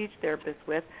playing speech therapist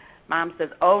with, mom says,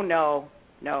 "Oh, no,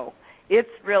 it's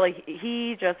really,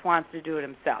 he just wants to do it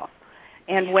himself."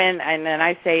 And then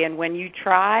I say, "And when you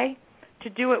try to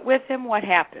do it with him, what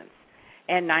happens?"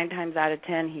 And 9 times out of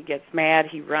 10, he gets mad,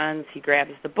 he runs, he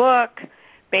grabs the book.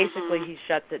 Basically, he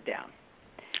shuts it down.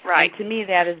 Right. And to me,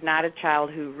 that is not a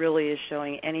child who really is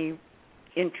showing any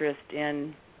interest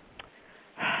in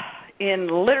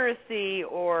literacy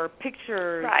or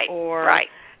pictures,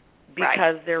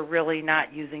 because they're really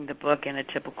not using the book in a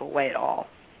typical way at all.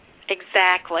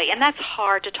 Exactly, and that's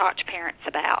hard to talk to parents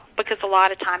about, because a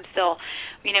lot of times they'll,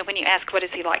 when you ask, "What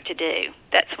does he like to do?"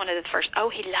 that's one of the first, "Oh,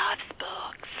 he loves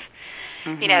books,"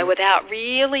 without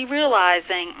really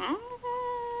realizing,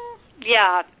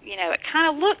 it kind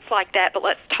of looks like that, but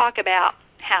let's talk about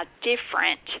how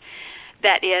different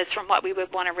that is from what we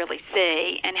would want to really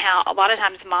see, and how a lot of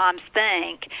times moms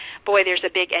think, boy, there's a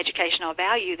big educational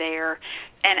value there.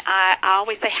 And I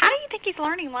always say, how do you think he's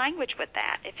learning language with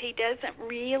that? If he doesn't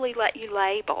really let you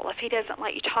label, if he doesn't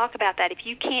let you talk about that, if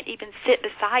you can't even sit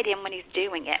beside him when he's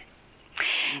doing it.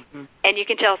 And you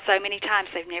can tell so many times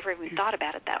they've never even thought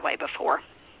about it that way before.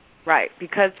 Right,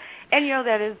 because, and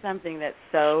that is something that's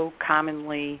so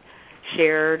commonly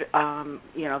shared, the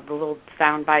little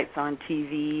sound bites on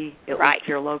TV, at least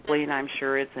here locally, and I'm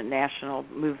sure it's a national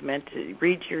movement to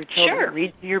read to your children,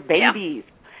 read to your babies.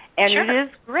 And it is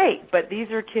great, but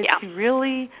these are kids who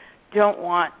really don't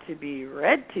want to be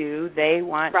read to. They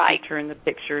want to turn the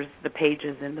pictures, the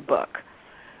pages in the book.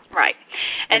 Right.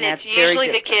 And it's usually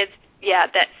the kids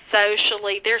that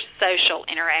their social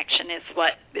interaction is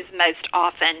what is most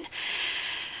often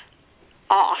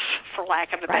off, for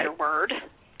lack of a better word.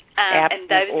 And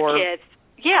those kids,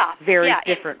 very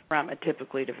different from a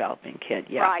typically developing kid.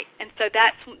 Yeah. Right. And so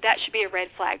that should be a red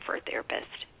flag for a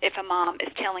therapist if a mom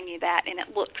is telling you that and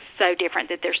it looks so different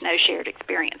that there's no shared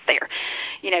experience there.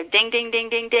 Ding, ding, ding,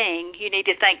 ding, ding. You need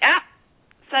to think,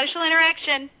 social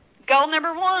interaction, goal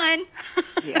number 1.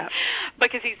 Yeah.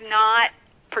 Because he's not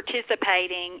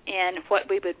participating in what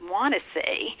we would want to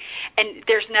see. And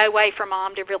there's no way for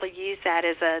mom to really use that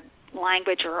as a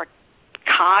language or a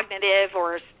cognitive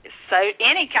or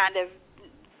any kind of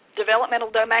developmental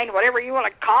domain, whatever you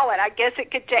want to call it. I guess it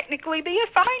could technically be a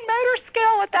fine motor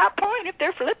skill at that point if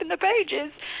they're flipping the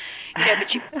pages.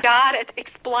 But you've got to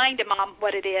explain to mom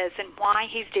what it is and why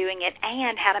he's doing it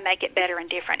and how to make it better and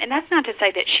different. And that's not to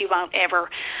say that she won't ever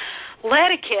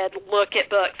let a kid look at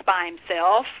books by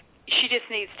himself. She just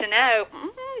needs to know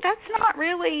he's not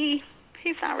really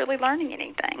learning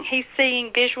anything. He's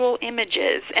seeing visual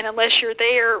images, and unless you're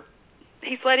there,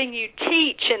 he's letting you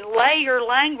teach and lay your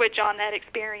language on that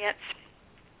experience.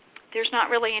 There's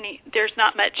not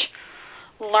much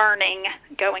learning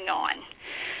going on.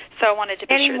 So I wanted to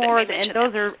be sure that we mentioned and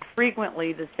those are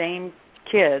frequently the same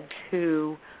kids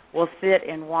who will sit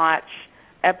and watch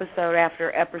episode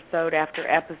after episode after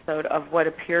episode of what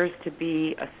appears to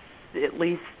be at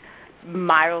least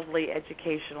mildly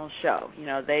educational show.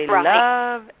 They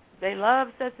love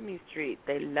Sesame Street.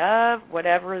 They love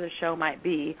whatever the show might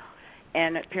be.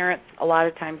 And parents a lot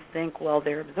of times think, well,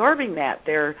 they're absorbing that.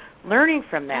 They're learning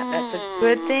from that. That's a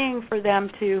good thing for them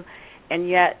to, and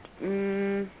yet,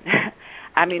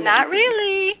 not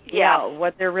really. Yeah,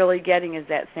 what they're really getting is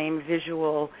that same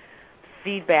visual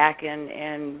feedback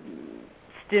and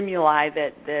stimuli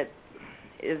that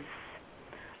is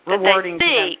rewarding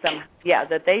to them.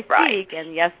 That they seek,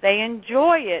 and yes, they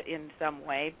enjoy it in some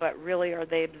way, but really are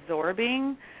they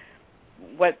absorbing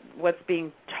what's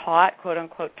being taught, quote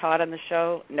unquote, taught on the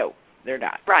show? No, they're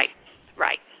not. Right.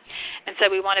 And so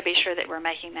we want to be sure that we're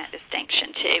making that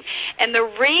distinction too. And the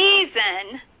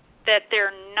reason that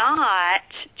they're not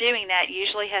doing that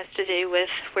usually has to do with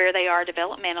where they are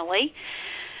developmentally.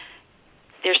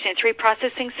 Their sensory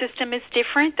processing system is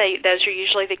different. Those are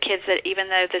usually the kids that, even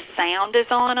though the sound is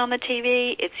on the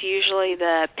TV, it's usually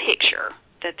the picture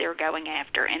that they're going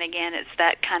after. And again, it's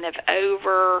that kind of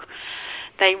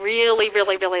they really,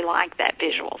 really, really like that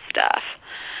visual stuff.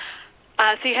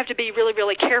 So you have to be really,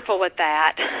 really careful with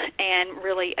that. And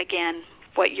really, again,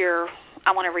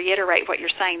 I want to reiterate what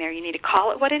you're saying there. You need to call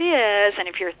it what it is. And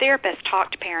if you're a therapist, talk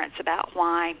to parents about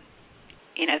why,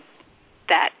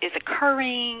 that is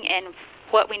occurring and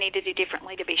what we need to do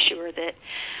differently to be sure that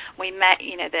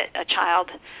that a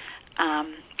child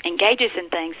engages in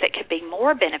things that could be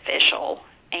more beneficial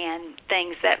and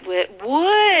things that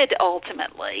would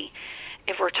ultimately,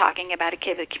 if we're talking about a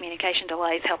kid with communication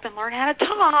delays, help him learn how to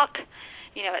talk.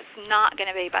 It's not going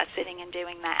to be by sitting and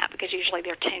doing that, because usually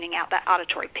they're tuning out that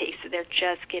auditory piece. So they're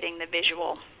just getting the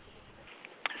visual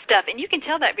stuff. And you can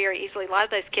tell that very easily. A lot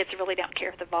of those kids really don't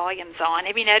care if the volume's on.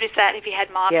 Have you noticed that? Have you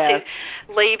had moms who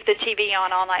leave the TV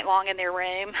on all night long in their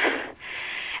room?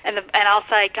 And I'll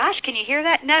say, gosh, can you hear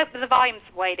that? Nope, the volume's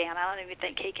way down. I don't even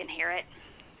think he can hear it.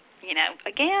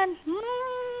 Again,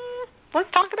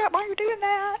 let's talk about why you're doing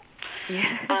that.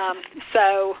 Yeah.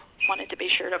 So wanted to be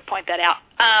sure to point that out.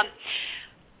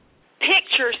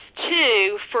 Pictures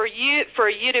too, for you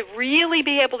to really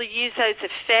be able to use those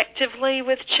effectively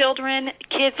with children,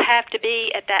 kids have to be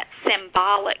at that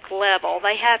symbolic level.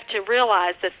 They have to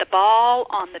realize that the ball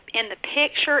in the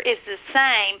picture is the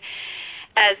same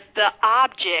as the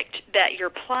object that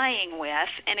you're playing with.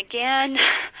 And again,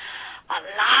 a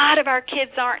lot of our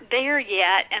kids aren't there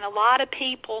yet, and a lot of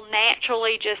people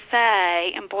naturally just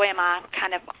say, and boy, am I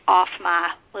kind of off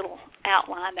my little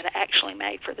outline that I actually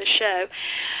made for the show.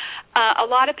 A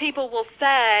lot of people will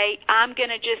say, I'm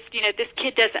going to just, this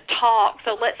kid doesn't talk,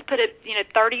 so let's put 30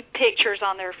 pictures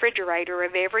on the refrigerator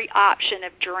of every option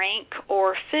of drink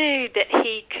or food that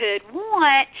he could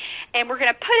want, and we're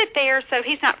going to put it there so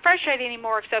he's not frustrated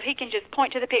anymore, so he can just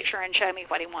point to the picture and show me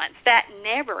what he wants. That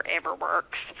never, ever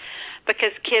works,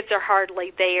 because kids are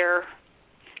hardly there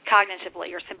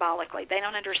cognitively or symbolically. They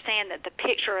don't understand that the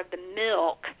picture of the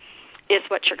milk is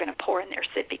what you're going to pour in their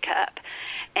sippy cup.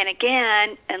 And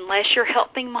again, unless you're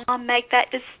helping mom make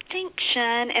that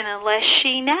distinction, and unless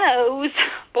she knows,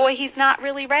 boy, he's not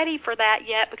really ready for that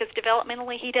yet, because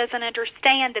developmentally he doesn't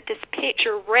understand that this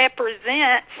picture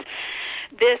represents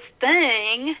this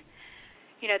thing,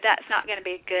 that's not going to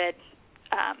be a good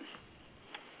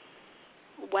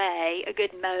way, a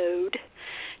good mode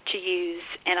to use.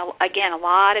 And, again, a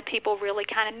lot of people really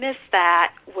kind of miss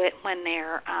that when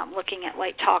they're looking at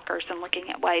late talkers and looking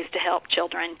at ways to help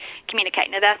children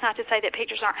communicate. Now, that's not to say that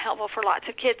pictures aren't helpful for lots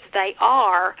of kids. They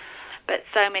are, but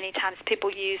so many times people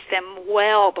use them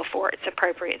well before it's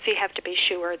appropriate. So you have to be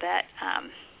sure that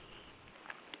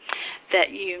that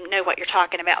you know what you're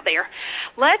talking about there.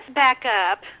 Let's back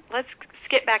up. Let's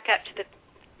skip back up to the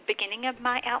beginning of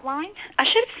my outline. I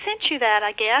should have sent you that,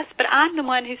 I guess, but I'm the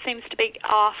one who seems to be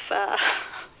off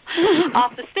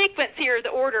off the sequence here,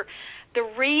 the order. The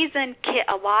reason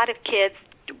a lot of kids,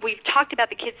 we've talked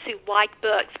about the kids who like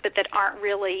books but that aren't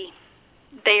really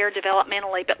there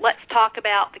developmentally, but let's talk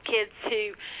about the kids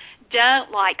who don't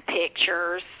like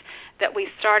pictures that we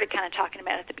started kind of talking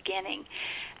about at the beginning.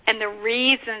 And the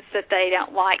reasons that they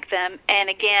don't like them,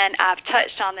 and again, I've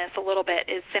touched on this a little bit,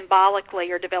 is symbolically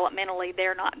or developmentally,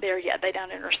 they're not there yet. They don't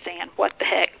understand what the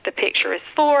heck the picture is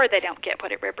for. They don't get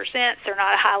what it represents. They're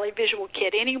not a highly visual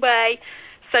kid anyway.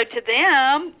 So to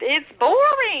them, it's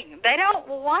boring. They don't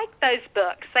like those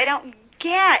books. They don't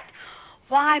get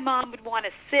why Mom would want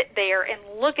to sit there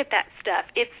and look at that stuff.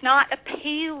 It's not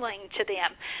appealing to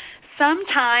them.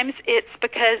 Sometimes it's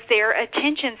because their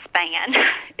attention span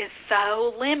is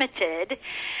so limited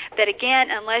that,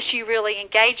 again, unless you really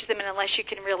engage them and unless you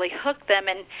can really hook them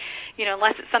and,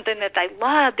 unless it's something that they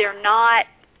love, they're not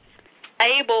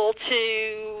able to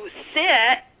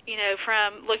sit,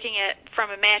 from looking at from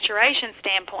a maturation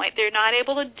standpoint. They're not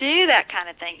able to do that kind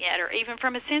of thing yet, or even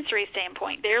from a sensory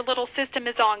standpoint. Their little system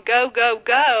is on go, go,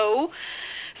 go.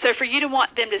 So for you to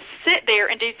want them to sit there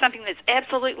and do something that's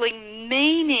absolutely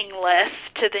meaningless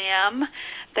to them,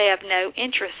 they have no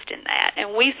interest in that.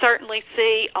 And we certainly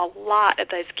see a lot of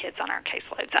those kids on our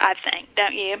caseloads, I think,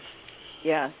 don't you?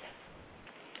 Yes.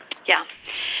 Yeah.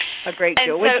 A great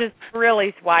deal, which is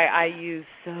really why I use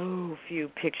so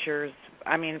few pictures.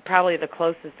 I mean, probably the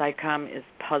closest I come is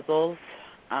puzzles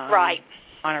right.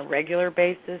 on a regular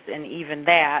basis, and even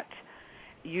that,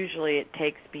 usually it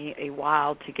takes me a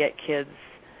while to get kids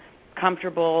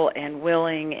comfortable and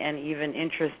willing and even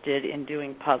interested in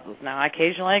doing puzzles. Now,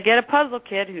 occasionally I get a puzzle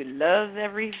kid who loves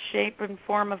every shape and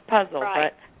form of puzzle,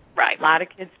 right. but right. a lot of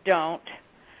kids don't.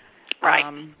 Right.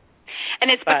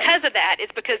 And it's because of that.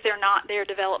 It's because they're not there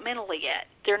developmentally yet.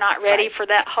 They're not ready right. for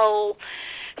that whole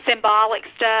symbolic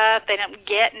stuff. They don't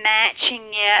get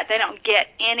matching yet. They don't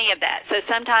get any of that. So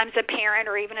sometimes a parent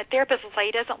or even a therapist will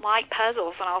say he doesn't like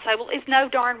puzzles, and I'll say, well, it's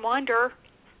no darn wonder.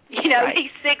 Right.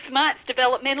 He's 6 months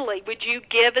developmentally. Would you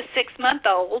give a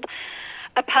 6-month-old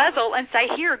a puzzle and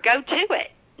say, here, go to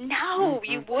it? No,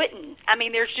 you wouldn't. I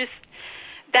mean,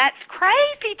 that's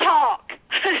crazy talk.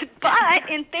 But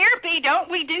in therapy,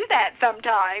 don't we do that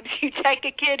sometimes? You take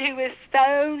a kid who is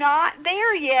so not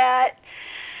there yet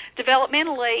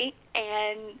developmentally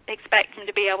and expect them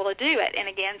to be able to do it.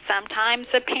 And again, sometimes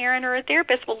a parent or a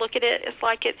therapist will look at it as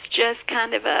like it's just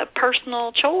kind of a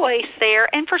personal choice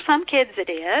there. And for some kids it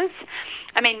is.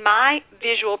 I mean, my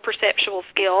visual perceptual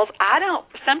skills,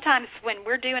 sometimes when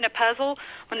we're doing a puzzle,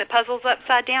 when the puzzle's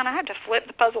upside down, I have to flip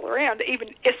the puzzle around,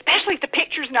 especially if the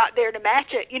picture's not there to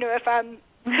match it. If I'm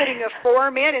putting a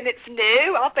form in and it's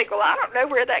new, I'll think, well, I don't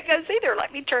know where that goes either.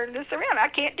 Let me turn this around.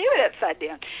 I can't do it upside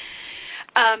down.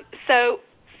 So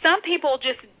some people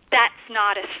that's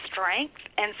not a strength,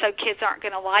 and so kids aren't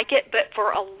going to like it. But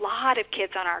for a lot of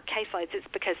kids on our caseloads, it's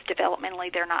because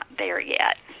developmentally they're not there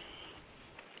yet.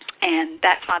 And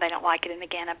that's why they don't like it. And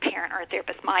again, a parent or a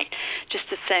therapist might just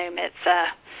assume it's a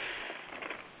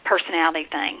personality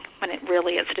thing when it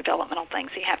really is a developmental thing.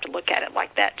 So you have to look at it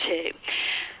like that too.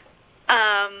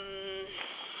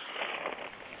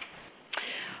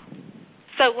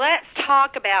 So let's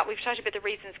talk about, we've talked about the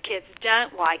reasons kids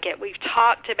don't like it. We've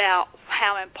talked about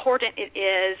how important it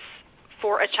is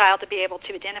for a child to be able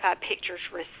to identify pictures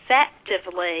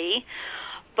receptively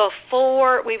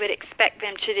before we would expect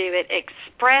them to do it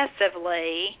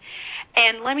expressively.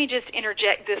 And let me just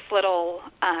interject this little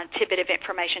tidbit of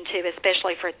information, too,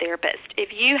 especially for a therapist. If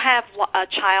you have a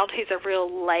child who's a real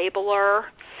labeler,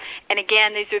 and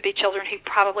again, these would be children who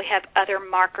probably have other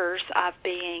markers of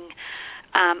being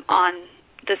on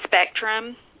the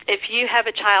spectrum. If you have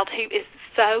a child who is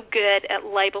so good at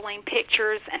labeling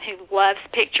pictures and who loves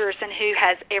pictures and who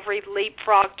has every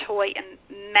leapfrog toy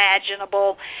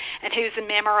imaginable and who's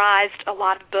memorized a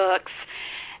lot of books,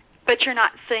 but you're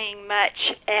not seeing much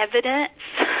evidence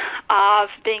of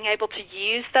being able to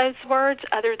use those words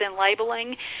other than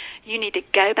labeling, you need to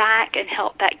go back and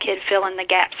help that kid fill in the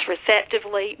gaps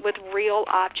receptively with real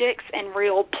objects and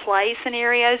real play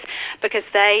scenarios because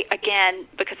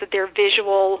because of their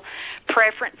visual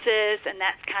preferences, and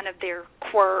that's kind of their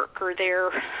quirk or their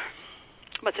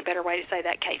what's a better way to say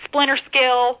that, Kate? Splinter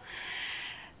skill,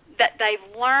 that they've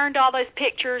learned all those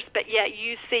pictures, but yet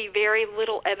you see very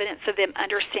little evidence of them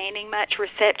understanding much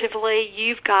receptively.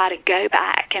 You've got to go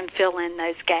back and fill in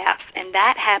those gaps, and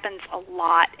that happens a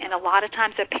lot. And a lot of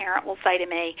times a parent will say to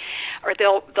me, or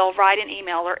they'll write an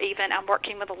email, or even I'm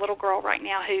working with a little girl right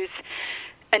now whose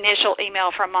initial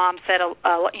email from mom said,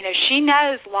 she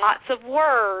knows lots of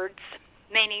words,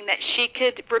 meaning that she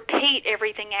could repeat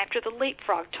everything after the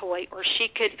leapfrog toy, or she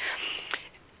could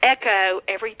echo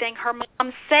everything her mom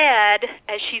said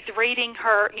as she's reading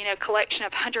her, collection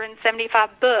of 175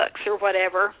 books or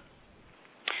whatever.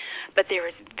 But there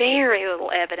is very little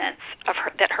evidence of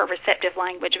that her receptive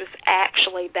language was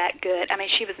actually that good. I mean,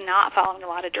 she was not following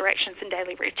a lot of directions in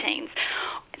daily routines,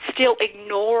 still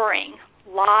ignoring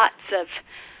lots of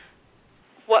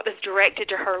what was directed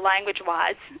to her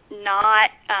language-wise, not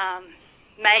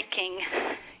making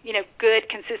good,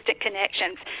 consistent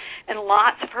connections, and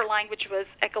lots of her language was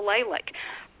echolalic.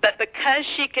 But because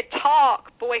she could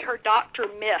talk, boy, her doctor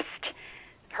missed,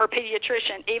 her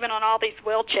pediatrician, even on all these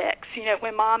well checks.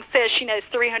 When mom says she knows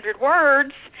 300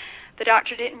 words, the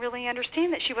doctor didn't really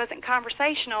understand that she wasn't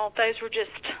conversational. Those were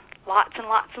just lots and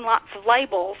lots and lots of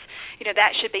labels.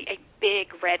 That should be a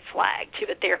big red flag to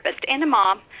a therapist and a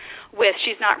mom with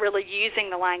she's not really using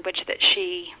the language that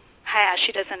she has.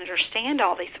 She doesn't understand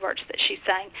all these words that she's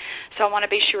saying. So I want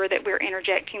to be sure that we're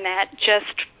interjecting that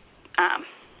just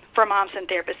for moms and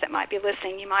therapists that might be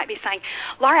listening. You might be saying,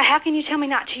 Laura, how can you tell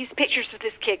me not to use pictures with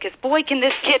this kid? Because, boy, can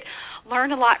this kid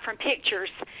learn a lot from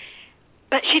pictures.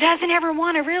 But she doesn't ever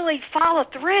want to really follow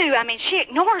through. I mean, she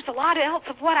ignores a lot else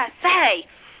of what I say.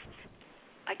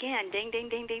 Again, ding, ding,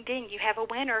 ding, ding, ding, you have a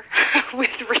winner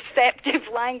with receptive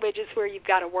language is where you've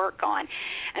got to work on.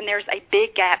 And there's a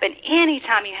big gap. And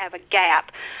anytime you have a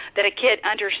gap that a kid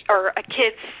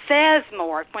says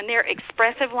more, when their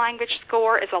expressive language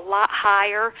score is a lot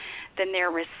higher than their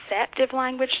receptive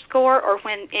language score, or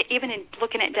when, even in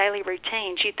looking at daily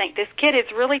routines, you think this kid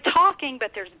is really talking,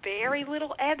 but there's very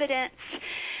little evidence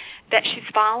that she's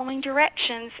following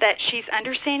directions, that she's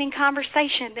understanding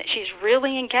conversation, that she's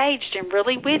really engaged and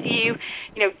really with you,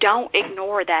 don't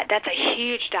ignore that. That's a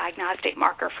huge diagnostic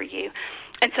marker for you.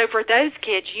 And so for those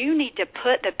kids, you need to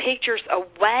put the pictures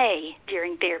away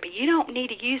during therapy. You don't need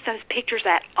to use those pictures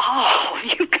at all.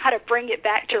 You've got to bring it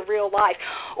back to real life,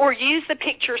 or use the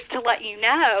pictures to let you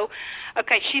know,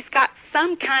 okay, she's got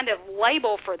some kind of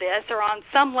label for this, or on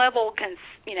some level,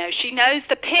 she knows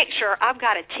the picture. I've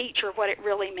got to teach her what it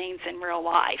really means in real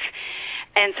life.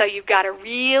 And so you've got to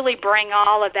really bring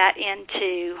all of that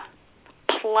into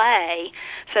play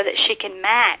so that she can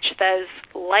match those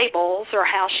labels or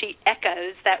how she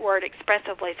echoes that word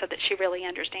expressively so that she really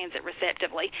understands it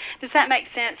receptively. Does that make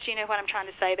sense? Do you know what I'm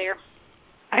trying to say there?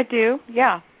 I do,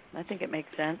 yeah. I think it makes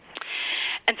sense.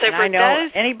 And so I know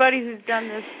anybody who's done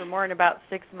this for more than about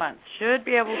 6 months should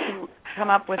be able to come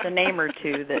up with a name or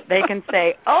two that they can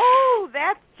say, oh,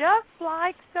 that's just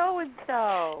like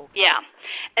so-and-so. Yeah.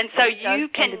 And so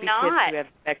you cannot. To be kids who have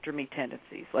spectrumy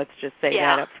tendencies. Let's just say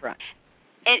that up front.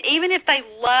 And even if they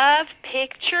love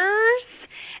pictures,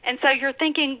 and so you're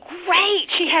thinking, great,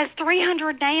 she has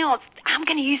 300 nouns, I'm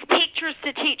going to use pictures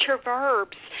to teach her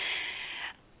verbs.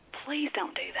 Please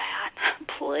don't do that.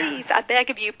 Please, I beg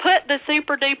of you, put the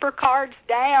super-duper cards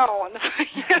down.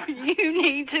 You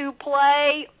need to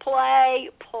play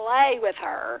with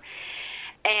her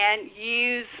and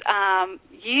use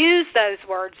those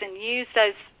words and use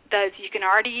those. You can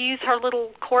already use her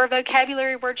little core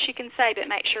vocabulary words she can say, but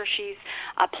make sure she's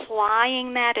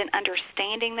applying that and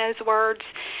understanding those words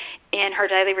in her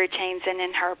daily routines and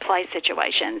in her play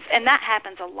situations. And that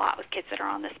happens a lot with kids that are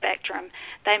on the spectrum.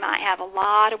 They might have a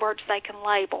lot of words they can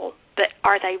label, but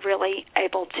are they really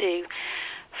able to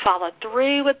follow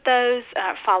through with those,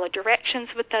 follow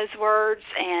directions with those words,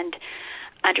 and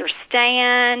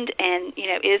understand, and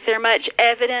is there much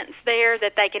evidence there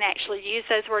that they can actually use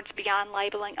those words beyond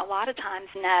labeling? A lot of times,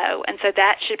 no. And so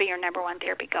that should be your number one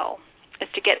therapy goal, is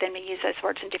to get them to use those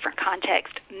words in different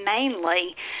contexts,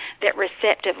 mainly that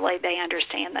receptively they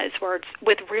understand those words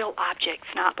with real objects,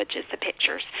 not with just the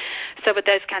pictures. So with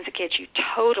those kinds of kids, you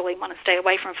totally want to stay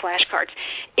away from flashcards.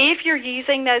 If you're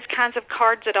using those kinds of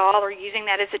cards at all, or using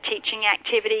that as a teaching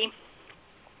activity,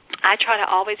 I try to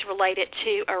always relate it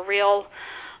to a real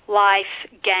life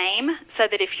game, so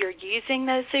that if you're using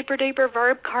those super-duper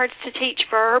verb cards to teach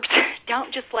verbs,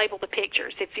 don't just label the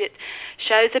pictures. If it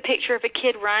shows a picture of a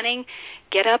kid running,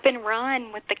 get up and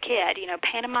run with the kid,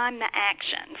 pantomime the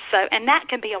action. So, and that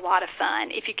can be a lot of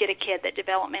fun if you get a kid that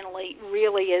developmentally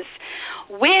really is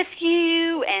with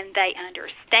you and they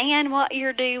understand what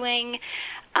you're doing.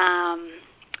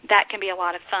 That can be a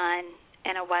lot of fun.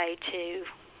 in a way to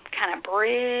kind of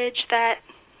bridge that,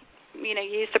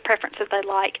 use the preferences they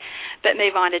like, but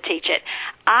move on to teach it.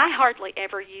 I hardly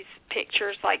ever use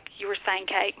pictures like you were saying,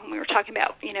 Kate, when we were talking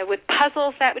about, with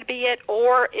puzzles, that would be it,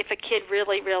 or if a kid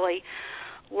really, really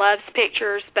loves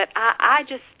pictures. But I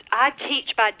teach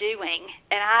by doing,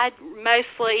 and I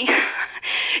mostly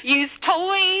use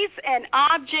toys and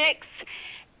objects,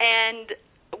 and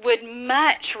would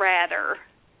much rather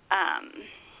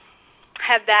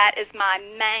have that as my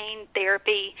main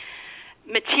therapy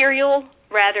material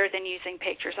rather than using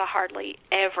pictures. I hardly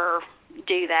ever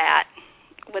do that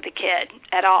with a kid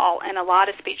at all, and a lot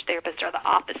of speech therapists are the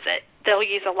opposite. They'll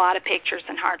use a lot of pictures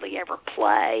and hardly ever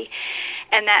play,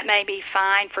 and that may be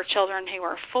fine for children who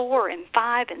are 4 and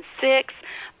 5 and 6,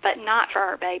 but not for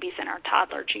our babies and our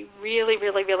toddlers. You really,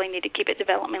 really, really need to keep it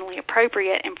developmentally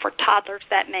appropriate, and for toddlers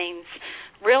that means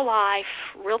real life,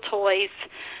 real toys,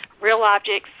 real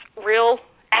objects, real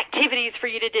activities for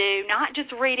you to do, not just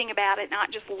reading about it,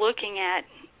 not just looking at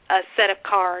a set of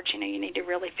cards. You need to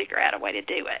really figure out a way to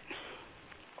do it.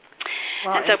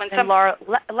 Well, and Laura,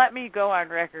 let me go on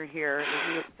record here.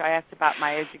 I asked about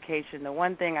my education. The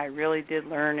one thing I really did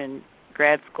learn in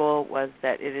grad school was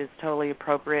that it is totally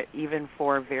appropriate, even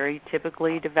for very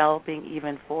typically developing,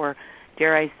 even for,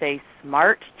 dare I say,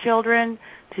 smart children,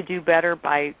 to do better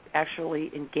by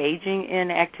actually engaging in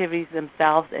activities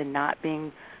themselves and not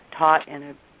being taught in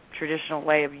a traditional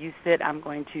way of, you sit, I'm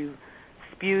going to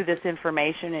spew this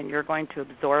information and you're going to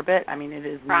absorb it. I mean, it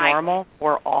is normal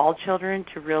for all children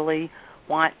to really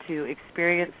want to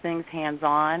experience things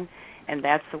hands-on, and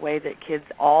that's the way that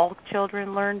all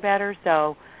children learn better.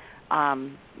 So,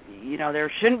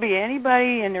 there shouldn't be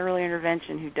anybody in early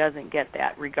intervention who doesn't get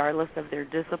that, regardless of their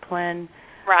discipline.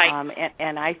 Right.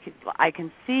 And I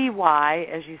can see why,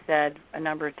 as you said a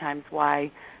number of times,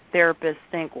 why therapists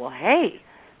think, well, hey,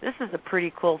 this is a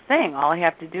pretty cool thing. All I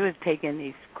have to do is take in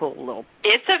these cool little...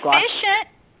 It's efficient.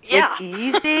 Yeah. It's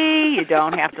easy. You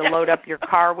don't have to load up your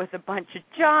car with a bunch of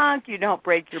junk. You don't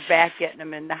break your back getting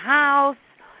them in the house.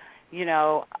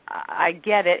 I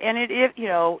get it. And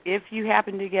if you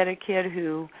happen to get a kid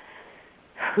who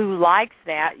likes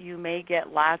that, you may get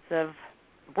lots of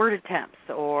word attempts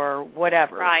or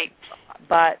whatever. Right.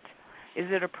 But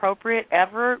is it appropriate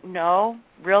ever? No,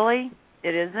 really,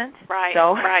 it isn't. Right.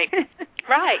 So right.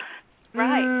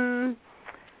 Right.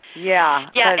 Yeah.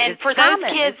 Yeah, and for those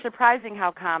kids, it's surprising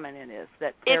how common it is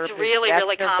that it's really,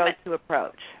 really common. That's their go-to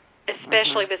approach.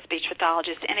 Especially the speech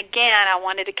pathologist. And again, I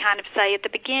wanted to kind of say at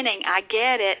the beginning, I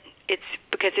get it. It's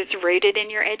because it's rooted in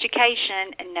your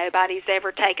education, and nobody's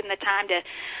ever taken the time to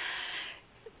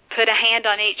put a hand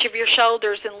on each of your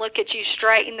shoulders and look at you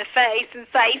straight in the face and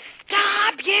say,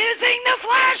 stop using the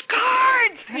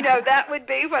flashcards. That would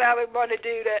be what I would want to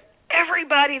do to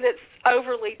everybody that's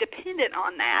overly dependent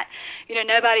on that.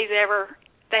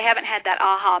 They haven't had that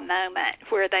aha moment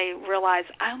where they realize,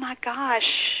 oh my gosh,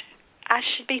 I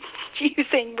should be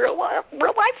using real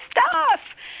life stuff.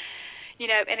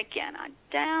 And again, I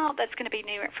doubt that's going to be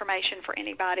new information for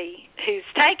anybody who's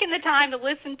taken the time to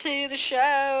listen to the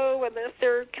show, unless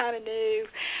they're kind of new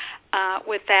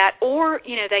with that. Or,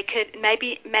 they could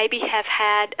maybe have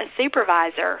had a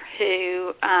supervisor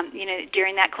who,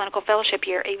 during that clinical fellowship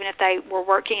year, even if they were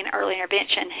working in early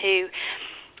intervention, who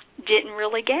didn't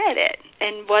really get it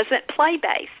and wasn't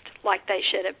play-based like they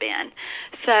should have been.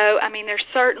 So, there's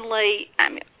certainly,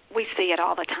 we see it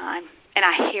all the time, and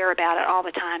I hear about it all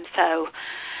the time. So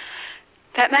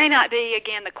that may not be,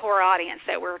 again, the core audience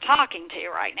that we're talking to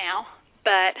right now,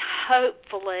 but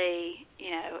hopefully,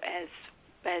 as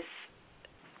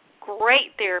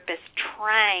great therapists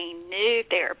train new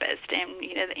therapists, and,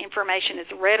 the information is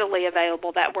readily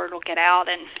available, that word will get out,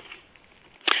 and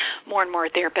more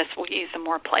therapists will use a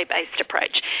more play-based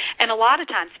approach. And a lot of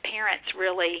times parents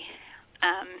really,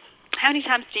 how many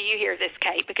times do you hear this,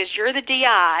 Kate? Because you're the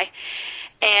DI,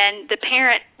 and the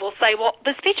parent will say, well,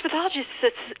 the speech pathologist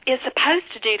is supposed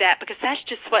to do that because that's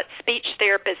just what speech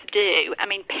therapists do.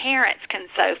 Parents can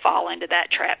so fall into that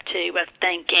trap, too, of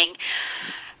thinking,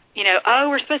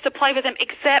 we're supposed to play with them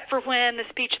except for when the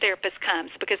speech therapist comes,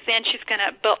 because then she's going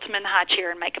to belt them in the high chair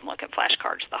and make them look at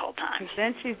flashcards the whole time.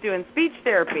 Then she's doing speech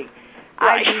therapy.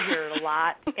 Right. I do hear it a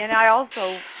lot. And I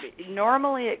also,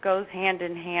 normally it goes hand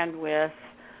in hand with,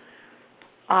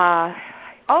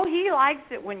 he likes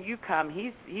it when you come.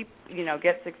 He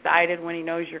gets excited when he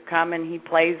knows you're coming. He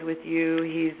plays with you.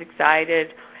 He's excited.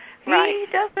 Right. He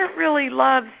doesn't really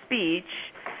love speech.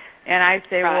 And I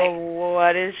say, well,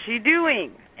 what is she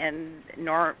doing? And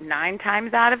 9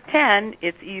 times out of 10,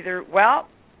 it's either,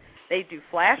 they do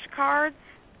flashcards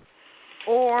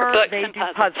or they do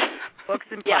puzzles, books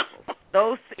and puzzles.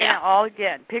 Those, all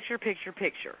again, picture.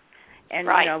 And,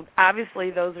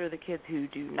 obviously those are the kids who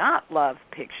do not love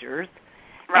pictures.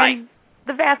 Right. And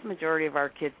the vast majority of our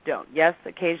kids don't. Yes,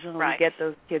 occasionally we get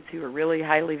those kids who are really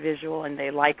highly visual and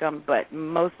they like them, but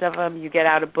most of them, you get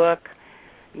out a book.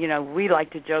 We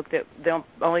like to joke that the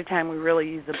only time we really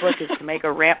use a book is to make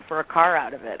a ramp for a car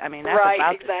out of it. I mean, that's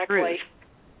about the truth.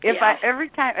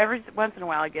 Every once in a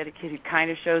while I get a kid who kind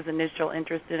of shows initial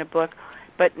interest in a book,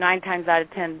 but 9 times out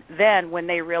of 10, then when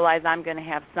they realize I'm going to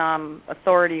have some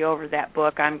authority over that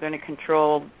book, I'm going to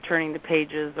control turning the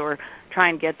pages or try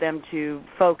and get them to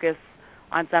focus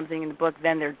on something in the book,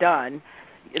 then they're done.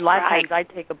 A lot of times I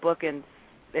take a book and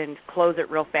close it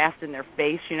real fast in their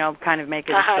face, kind of make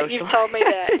it a social. You've told me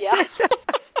that, yeah.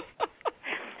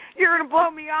 You're going to blow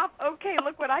me off? Okay,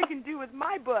 look what I can do with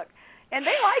my book. And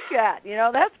they like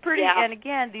that, that's pretty. Yeah. And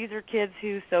again, these are kids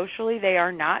who socially they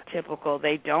are not typical.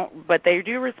 They don't, but they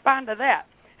do respond to that.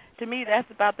 To me, that's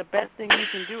about the best thing you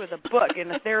can do with a book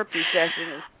in a therapy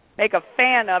session is make a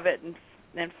fan of it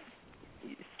and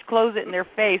close it in their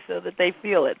face so that they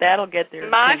feel it. That'll get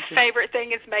their My attention. favorite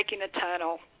thing is making a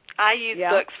tunnel. I use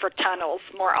books for tunnels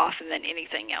more often than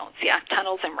anything else. Yeah,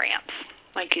 tunnels and ramps,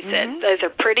 like you said. Those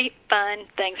are pretty fun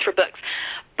things for books.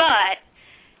 But,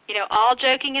 all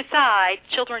joking aside,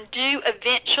 children do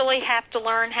eventually have to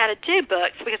learn how to do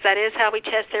books because that is how we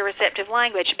test their receptive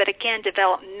language. But again,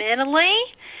 developmentally,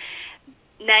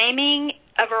 naming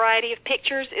a variety of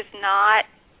pictures is not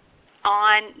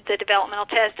on the developmental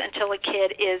test until a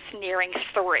kid is nearing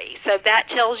 3. So that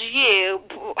tells you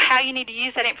how you need to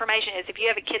use that information is if you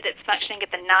have a kid that's functioning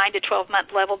at the 9 to 12-month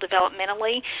level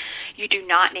developmentally, you do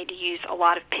not need to use a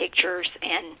lot of pictures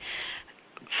and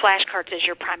flashcards as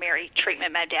your primary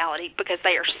treatment modality because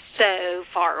they are so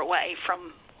far away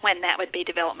from when that would be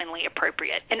developmentally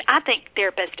appropriate. And I think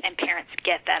therapists and parents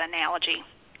get that analogy.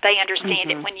 They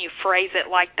understand it when you phrase it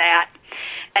like that,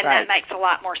 and that makes a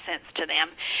lot more sense to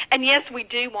them. And, yes, we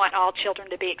do want all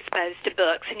children to be exposed to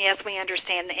books, and, yes, we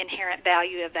understand the inherent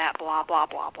value of that, blah, blah,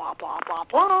 blah, blah, blah, blah,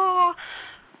 blah.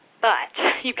 But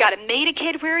you've got to meet a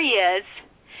kid where he is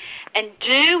and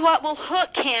do what will hook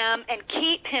him and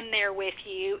keep him there with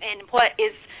you and what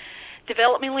is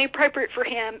developmentally appropriate for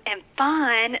him and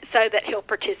fun so that he'll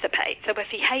participate. So if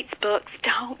he hates books,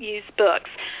 don't use books.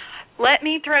 Let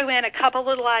me throw in a couple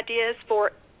little ideas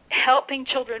for helping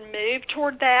children move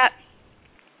toward that.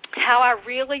 How I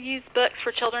really use books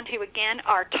for children who, again,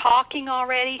 are talking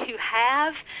already, who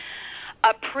have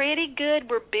a pretty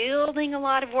good, we're building a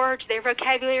lot of words, their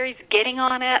vocabulary's getting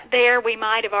on up there. We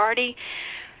might have already,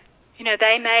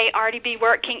 they may already be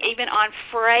working even on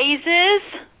phrases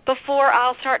before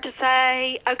I'll start to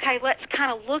say, okay, let's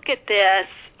kind of look at this.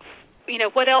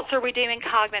 What else are we doing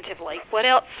cognitively? What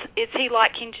else is he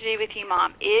liking to do with you,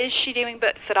 Mom? Is she doing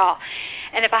books at all?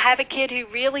 And if I have a kid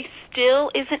who really still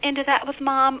isn't into that with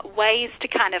Mom, ways to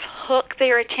kind of hook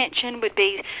their attention would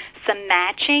be some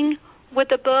matching with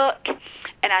the book.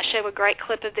 And I show a great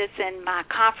clip of this in my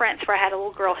conference where I had a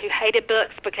little girl who hated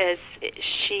books because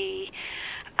she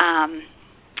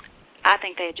I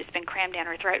think they had just been crammed down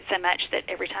her throat so much that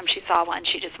every time she saw one,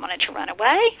 she just wanted to run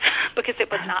away because it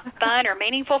was not fun or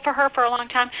meaningful for her for a long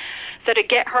time. So to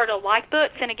get her to like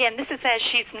books, and again, this is as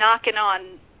she's knocking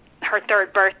on her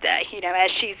 3rd birthday,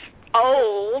 as she's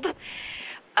old,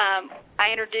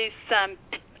 I introduced some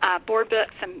board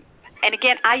books, and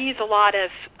again, I use a lot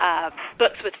of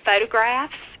books with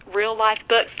photographs, real-life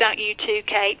books, don't you too,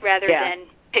 Kate, rather than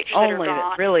pictures that are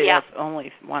gone. That's only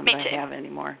one that I have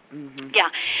anymore. Yeah.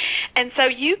 And so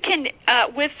you can,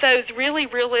 with those really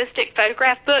realistic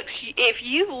photograph books, if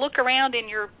you look around in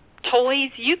your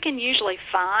toys, you can usually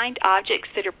find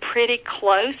objects that are pretty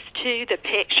close to the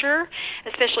picture,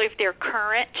 especially if they're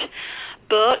current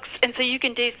books. And so you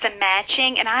can do some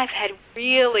matching. And I've had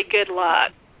really good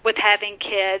luck with having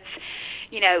kids,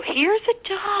 here's a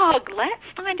dog. Let's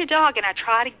find a dog. And I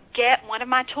try to get one of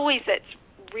my toys that's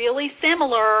really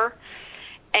similar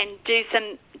and do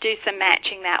some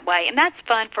matching that way. And that's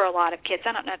fun for a lot of kids.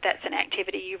 I don't know if that's an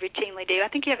activity you routinely do. I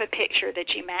think you have a picture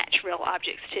that you match real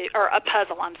objects to, or a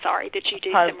puzzle, that you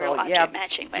do some real object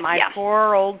matching with. My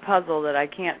poor old puzzle that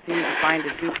I can't seem to find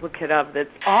a duplicate of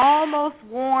that's almost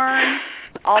worn.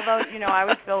 Although, I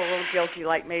always feel a little guilty,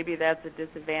 like maybe that's a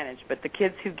disadvantage. But the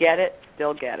kids who get it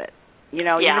still get it.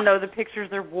 Even though the pictures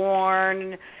are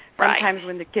worn. Sometimes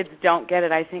when the kids don't get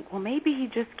it, I think, well, maybe he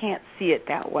just can't see it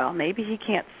that well. Maybe he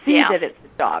can't see that it's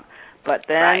a dog. But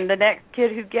then the next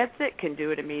kid who gets it can do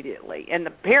it immediately. And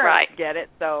the parents get it.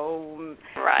 So,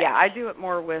 I do it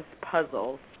more with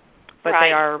puzzles. But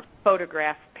they are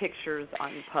photographed pictures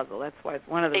on the puzzle. That's why it's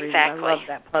one of the reasons I love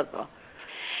that puzzle.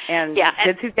 And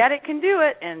kids who get it can do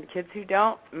it, and kids who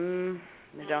don't,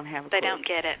 they don't have a clue. They don't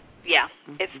get it. Yeah,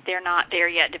 they're not there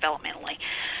yet developmentally.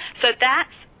 So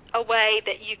that's a way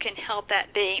that you can help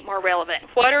that be more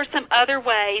relevant. What are some other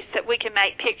ways that we can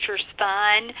make pictures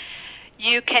fun?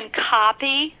 You can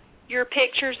copy your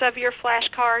pictures of your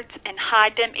flashcards and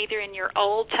hide them either in your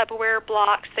old Tupperware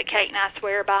blocks that Kate and I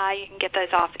swear by. You can get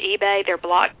those off eBay. They're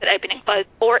blocks that open and close,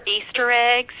 or Easter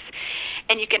eggs.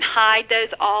 And you can hide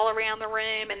those all around the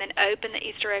room and then open the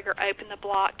Easter egg or open the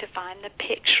block to find the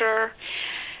picture.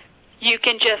 You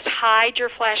can just hide your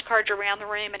flashcards around the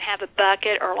room and have a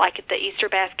bucket, or like at the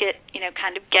Easter basket,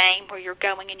 kind of game where you're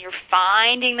going and you're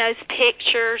finding those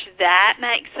pictures. That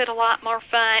makes it a lot more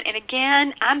fun. And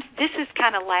again, this is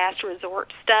kind of last resort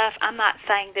stuff. I'm not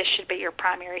saying this should be your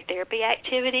primary therapy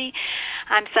activity.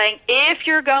 I'm saying if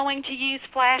you're going to use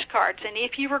flashcards and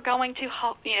if you were going to,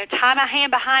 tie my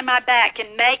hand behind my back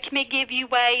and make me give you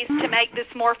ways to make this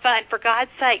more fun, for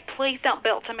God's sake, please don't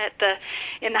belt them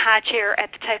in the high chair at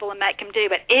the table and make them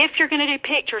do. But if you're going to do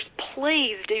pictures,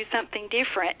 please do something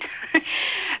different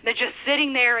than just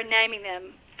sitting there and naming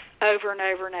them over and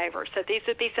over and over. So these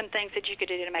would be some things that you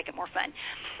could do to make it more fun.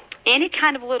 Any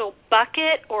kind of little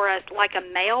bucket or like a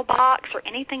mailbox or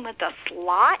anything with a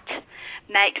slot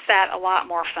makes that a lot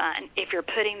more fun. If you're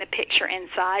putting the picture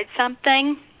inside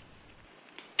something,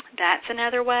 that's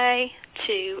another way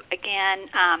to,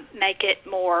 again, make it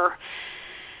more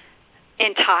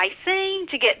enticing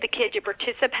to get the kid to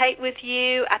participate with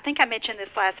you. I think I mentioned this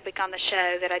last week on the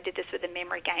show that I did this with a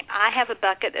memory game. I have a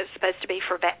bucket that's supposed to be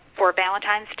for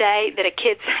Valentine's Day that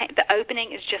the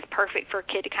opening is just perfect for a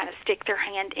kid to kind of stick their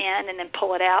hand in and then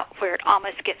pull it out where it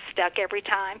almost gets stuck every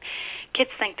time.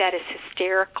 Kids think that is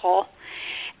hysterical.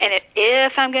 And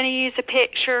if I'm going to use a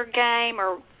picture game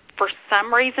or for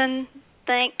some reason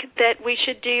think that we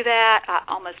should do that, I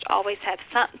almost always have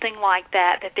something like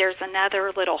that there's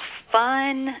another little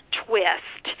fun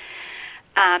twist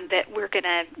that we're going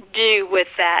to do with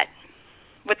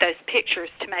those pictures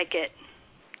to make it,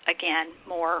 again,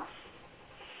 more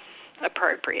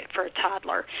appropriate for a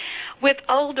toddler. With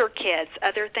older kids,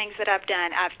 other things that I've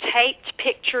done, I've taped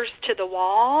pictures to the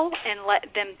wall and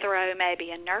let them throw maybe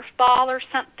a Nerf ball or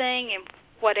something, and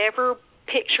whatever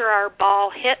picture our ball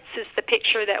hits is the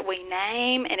picture that we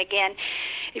name. And again,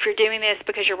 if you're doing this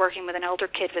because you're working with an older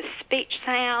kid with speech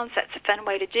sounds, that's a fun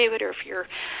way to do it. Or if you're,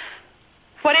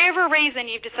 whatever reason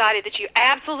you've decided that you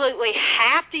absolutely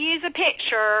have to use a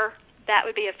picture, that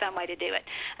would be a fun way to do it.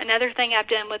 Another thing I've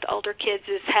done with older kids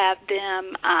is have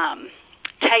them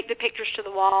tape the pictures to the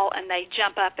wall, and they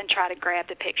jump up and try to grab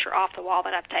the picture off the wall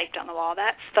that I've taped on the wall.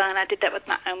 That's fun. I did that with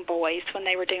my own boys when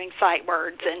they were doing sight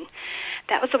words, and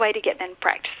that was a way to get them to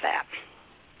practice that.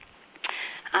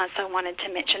 So I wanted to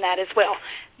mention that as well.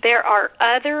 There are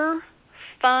other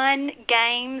fun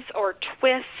games or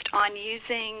twists on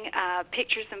using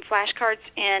pictures and flashcards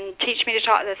in Teach Me to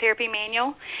Talk, the therapy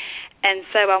manual. And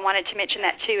so I wanted to mention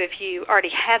that, too. If you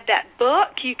already have that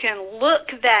book, you can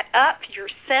look that up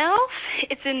yourself.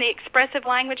 It's in the expressive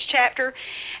language chapter.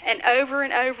 And over and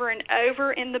over and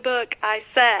over in the book, I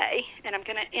say, and I'm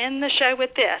going to end the show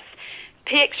with this,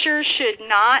 pictures should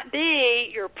not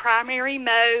be your primary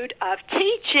mode of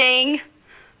teaching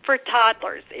for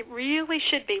toddlers. It really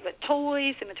should be with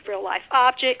toys and with real-life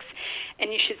objects,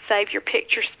 and you should save your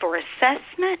pictures for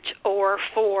assessment or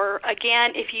for,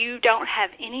 again, if you don't have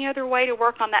any other way to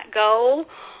work on that goal,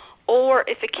 or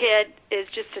if a kid is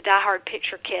just a diehard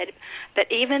picture kid. But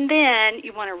even then,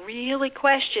 you want to really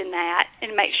question that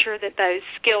and make sure that those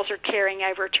skills are carrying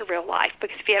over to real life,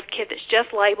 because if you have a kid that's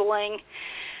just labeling,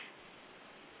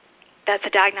 that's a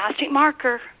diagnostic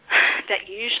marker. That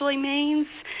usually means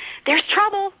there's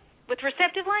trouble with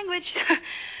receptive language.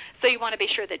 So you want to be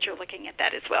sure that you're looking at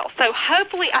that as well. So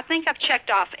hopefully, I think I've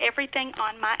checked off everything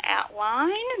on my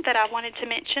outline that I wanted to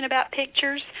mention about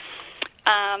pictures.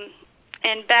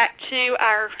 And back to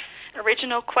our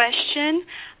original question,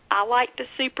 I like the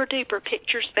super-duper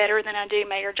pictures better than I do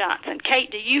Mayor Johnson.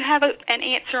 Kate, do you have an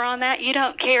answer on that? You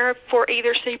don't care for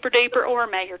either super-duper or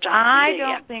Mayor Johnson, I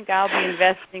don't think I'll be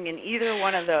investing in either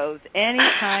one of those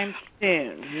anytime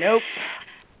soon. Nope.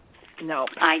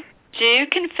 I do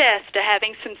confess to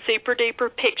having some super-duper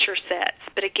picture sets,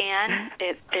 but again,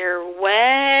 they're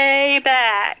way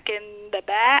back in the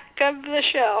back of the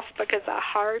shelf because I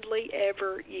hardly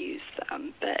ever use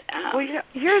them. But well,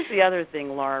 here's the other thing,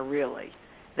 Laura, really,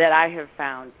 that I have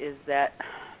found is that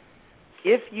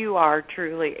if you are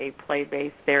truly a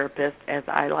play-based therapist, as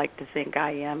I like to think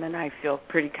I am, and I feel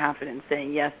pretty confident in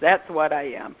saying, yes, that's what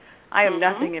I am. I am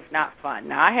nothing if not fun.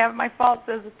 Now, I have my faults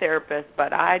as a therapist,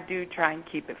 but I do try and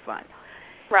keep it fun.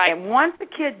 Right. And once a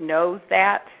kid knows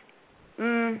that,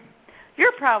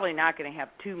 you're probably not going to have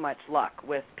too much luck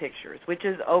with pictures, which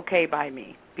is okay by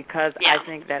me because I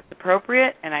think that's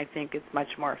appropriate and I think it's much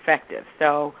more effective.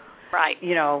 So,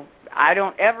 I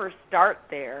don't ever start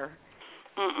there.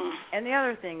 And the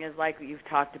other thing is, like you've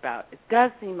talked about, it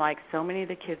does seem like so many of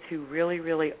the kids who really,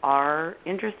 really are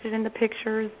interested in the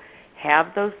pictures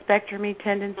have those spectrum-y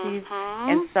tendencies,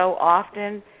 and so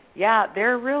often,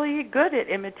 they're really good at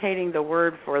imitating the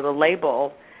word for the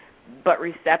label, but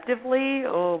receptively,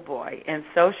 oh boy, and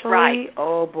socially,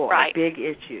 oh boy, big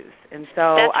issues. And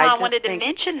so that's why I wanted to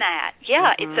mention that.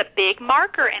 Yeah, it's a big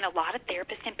marker, and a lot of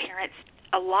therapists and parents,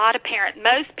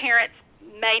 most parents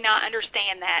may not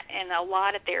understand that, and a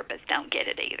lot of therapists don't get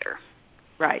it either.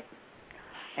 Right.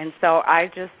 And so I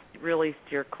just really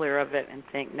steer clear of it and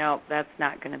think, no, that's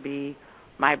not going to be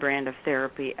my brand of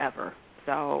therapy ever.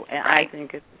 So, and I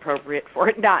think it's appropriate for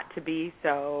it not to be.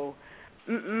 So,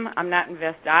 I'm not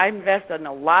invested. I invest in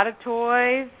a lot of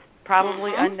toys,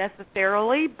 probably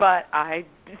unnecessarily, but I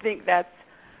think that's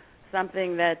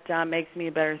something that makes me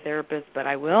a better therapist. But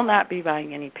I will not be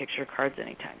buying any picture cards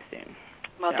anytime soon.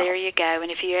 Well, there you go. And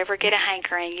if you ever get a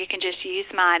hankering, you can just use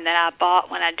mine that I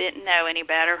bought when I didn't know any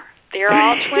better. They're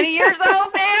all 20 years old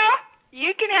now.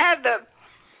 You can have them.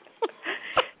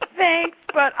 Thanks,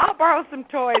 but I'll borrow some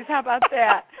toys. How about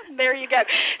that? There you go.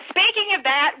 Speaking of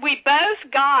that, we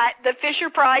both got the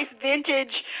Fisher-Price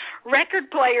vintage record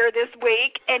player this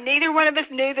week, and neither one of us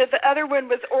knew that the other one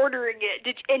was ordering it.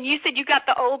 And you said you got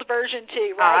the old version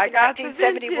too, right? I got the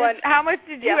vintage. How much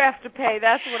did you have to pay?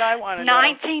 That's what I want to know.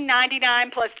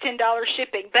 $19.99 plus $10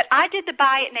 shipping. But I did the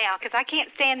buy it now because I can't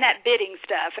stand that bidding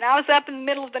stuff. And I was up in the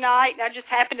middle of the night, and I just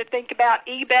happened to think about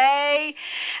eBay,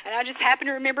 and I just happened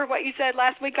to remember what you said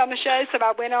last week on the show, so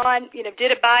I went on,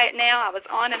 did a buy it now. I was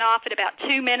on and off in about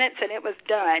 2 minutes, and it was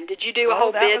done. Did you do a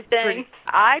whole bid thing?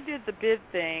 I did the bid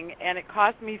thing, and it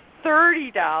cost me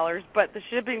 $30, but the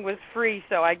shipping was free,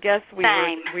 so I guess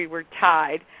we were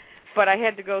tied. But I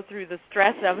had to go through the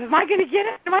stress of, am I going to get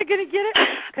it? Am I going to get it?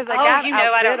 Because I got outbid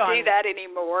I don't do that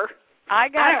anymore. I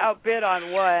got outbid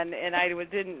on one, and I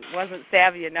wasn't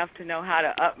savvy enough to know how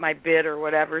to up my bid or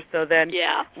whatever. So then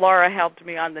Laura helped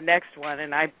me on the next one,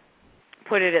 and I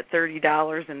put it at $30,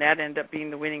 and that ended up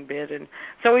being the winning bid. And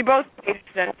so we both paid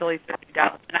essentially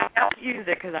 $30. And I don't use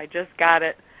it because I just got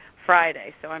it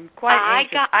Friday, so I'm quite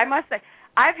anxious. I must say,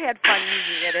 I've had fun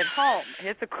using it at home.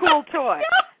 It's a cool toy.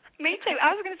 Me too. I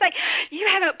was going to say, you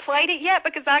haven't played it yet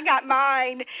because I got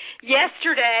mine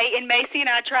yesterday, and Macy and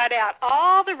I tried out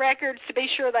all the records to be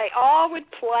sure they all would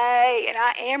play, and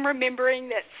I am remembering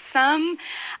that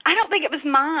I don't think it was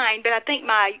mine, but I think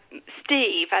I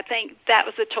think that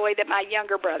was the toy that my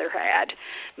younger brother had.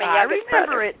 I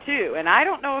remember it too, and I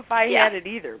don't know if I had it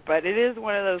either, but it is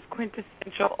one of those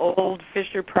quintessential old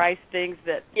Fisher-Price things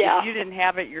that if you didn't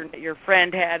have it, your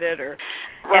friend had it,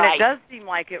 and it does seem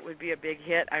like it would be a big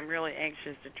hit. I'm really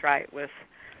anxious to try it with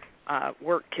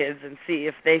work kids and see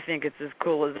if they think it's as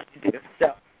cool as I do.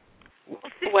 So.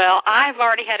 Well, I've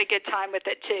already had a good time with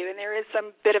it, too, and there is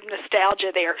some bit of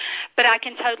nostalgia there. But I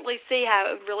can totally see how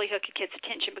it would really hook a kid's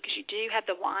attention because you do have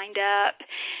the wind-up,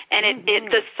 and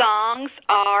the songs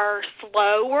are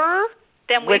slower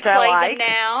than we play them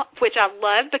now, which I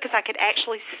love because I could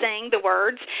actually sing the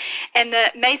words. And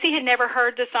Macy had never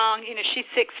heard the song. She's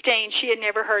 16. She had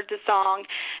never heard the song.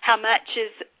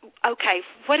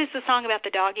 What is the song about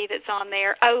the doggy that's on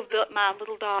there? Oh, my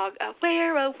little dog.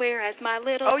 Where has my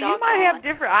little dog you might have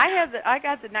different. I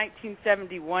got the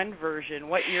 1971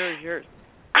 version. What year is yours?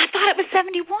 I thought it was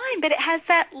 71, but it has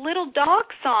that little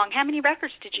dog song. How many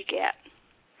records did you get?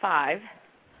 5.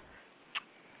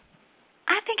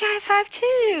 I think I have 5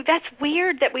 too. That's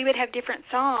weird that we would have different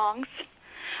songs.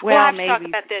 Well, we'll have maybe, to talk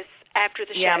about this after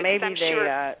the show. Yeah, maybe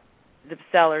the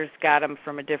sellers got them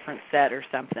from a different set or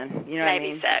something. You know what I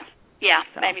mean? Maybe so. Yeah,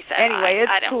 maybe so. Anyway,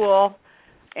 it's cool,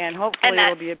 and hopefully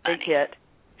it'll be a big hit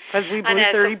because we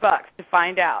blew $30 to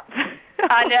find out.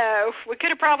 I know. We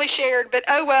could have probably shared, but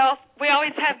oh well. We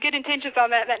always have good intentions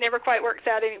on that. That never quite works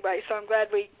out anyway, so I'm glad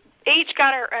we each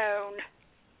got our own.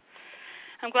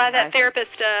 I'm glad that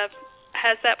therapist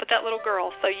has that with that little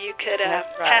girl, so you could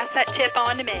pass that tip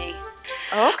on to me.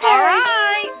 Okay. All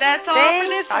right. That's all for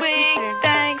this week.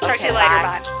 Thanks. Talk to you later.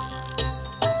 Bye.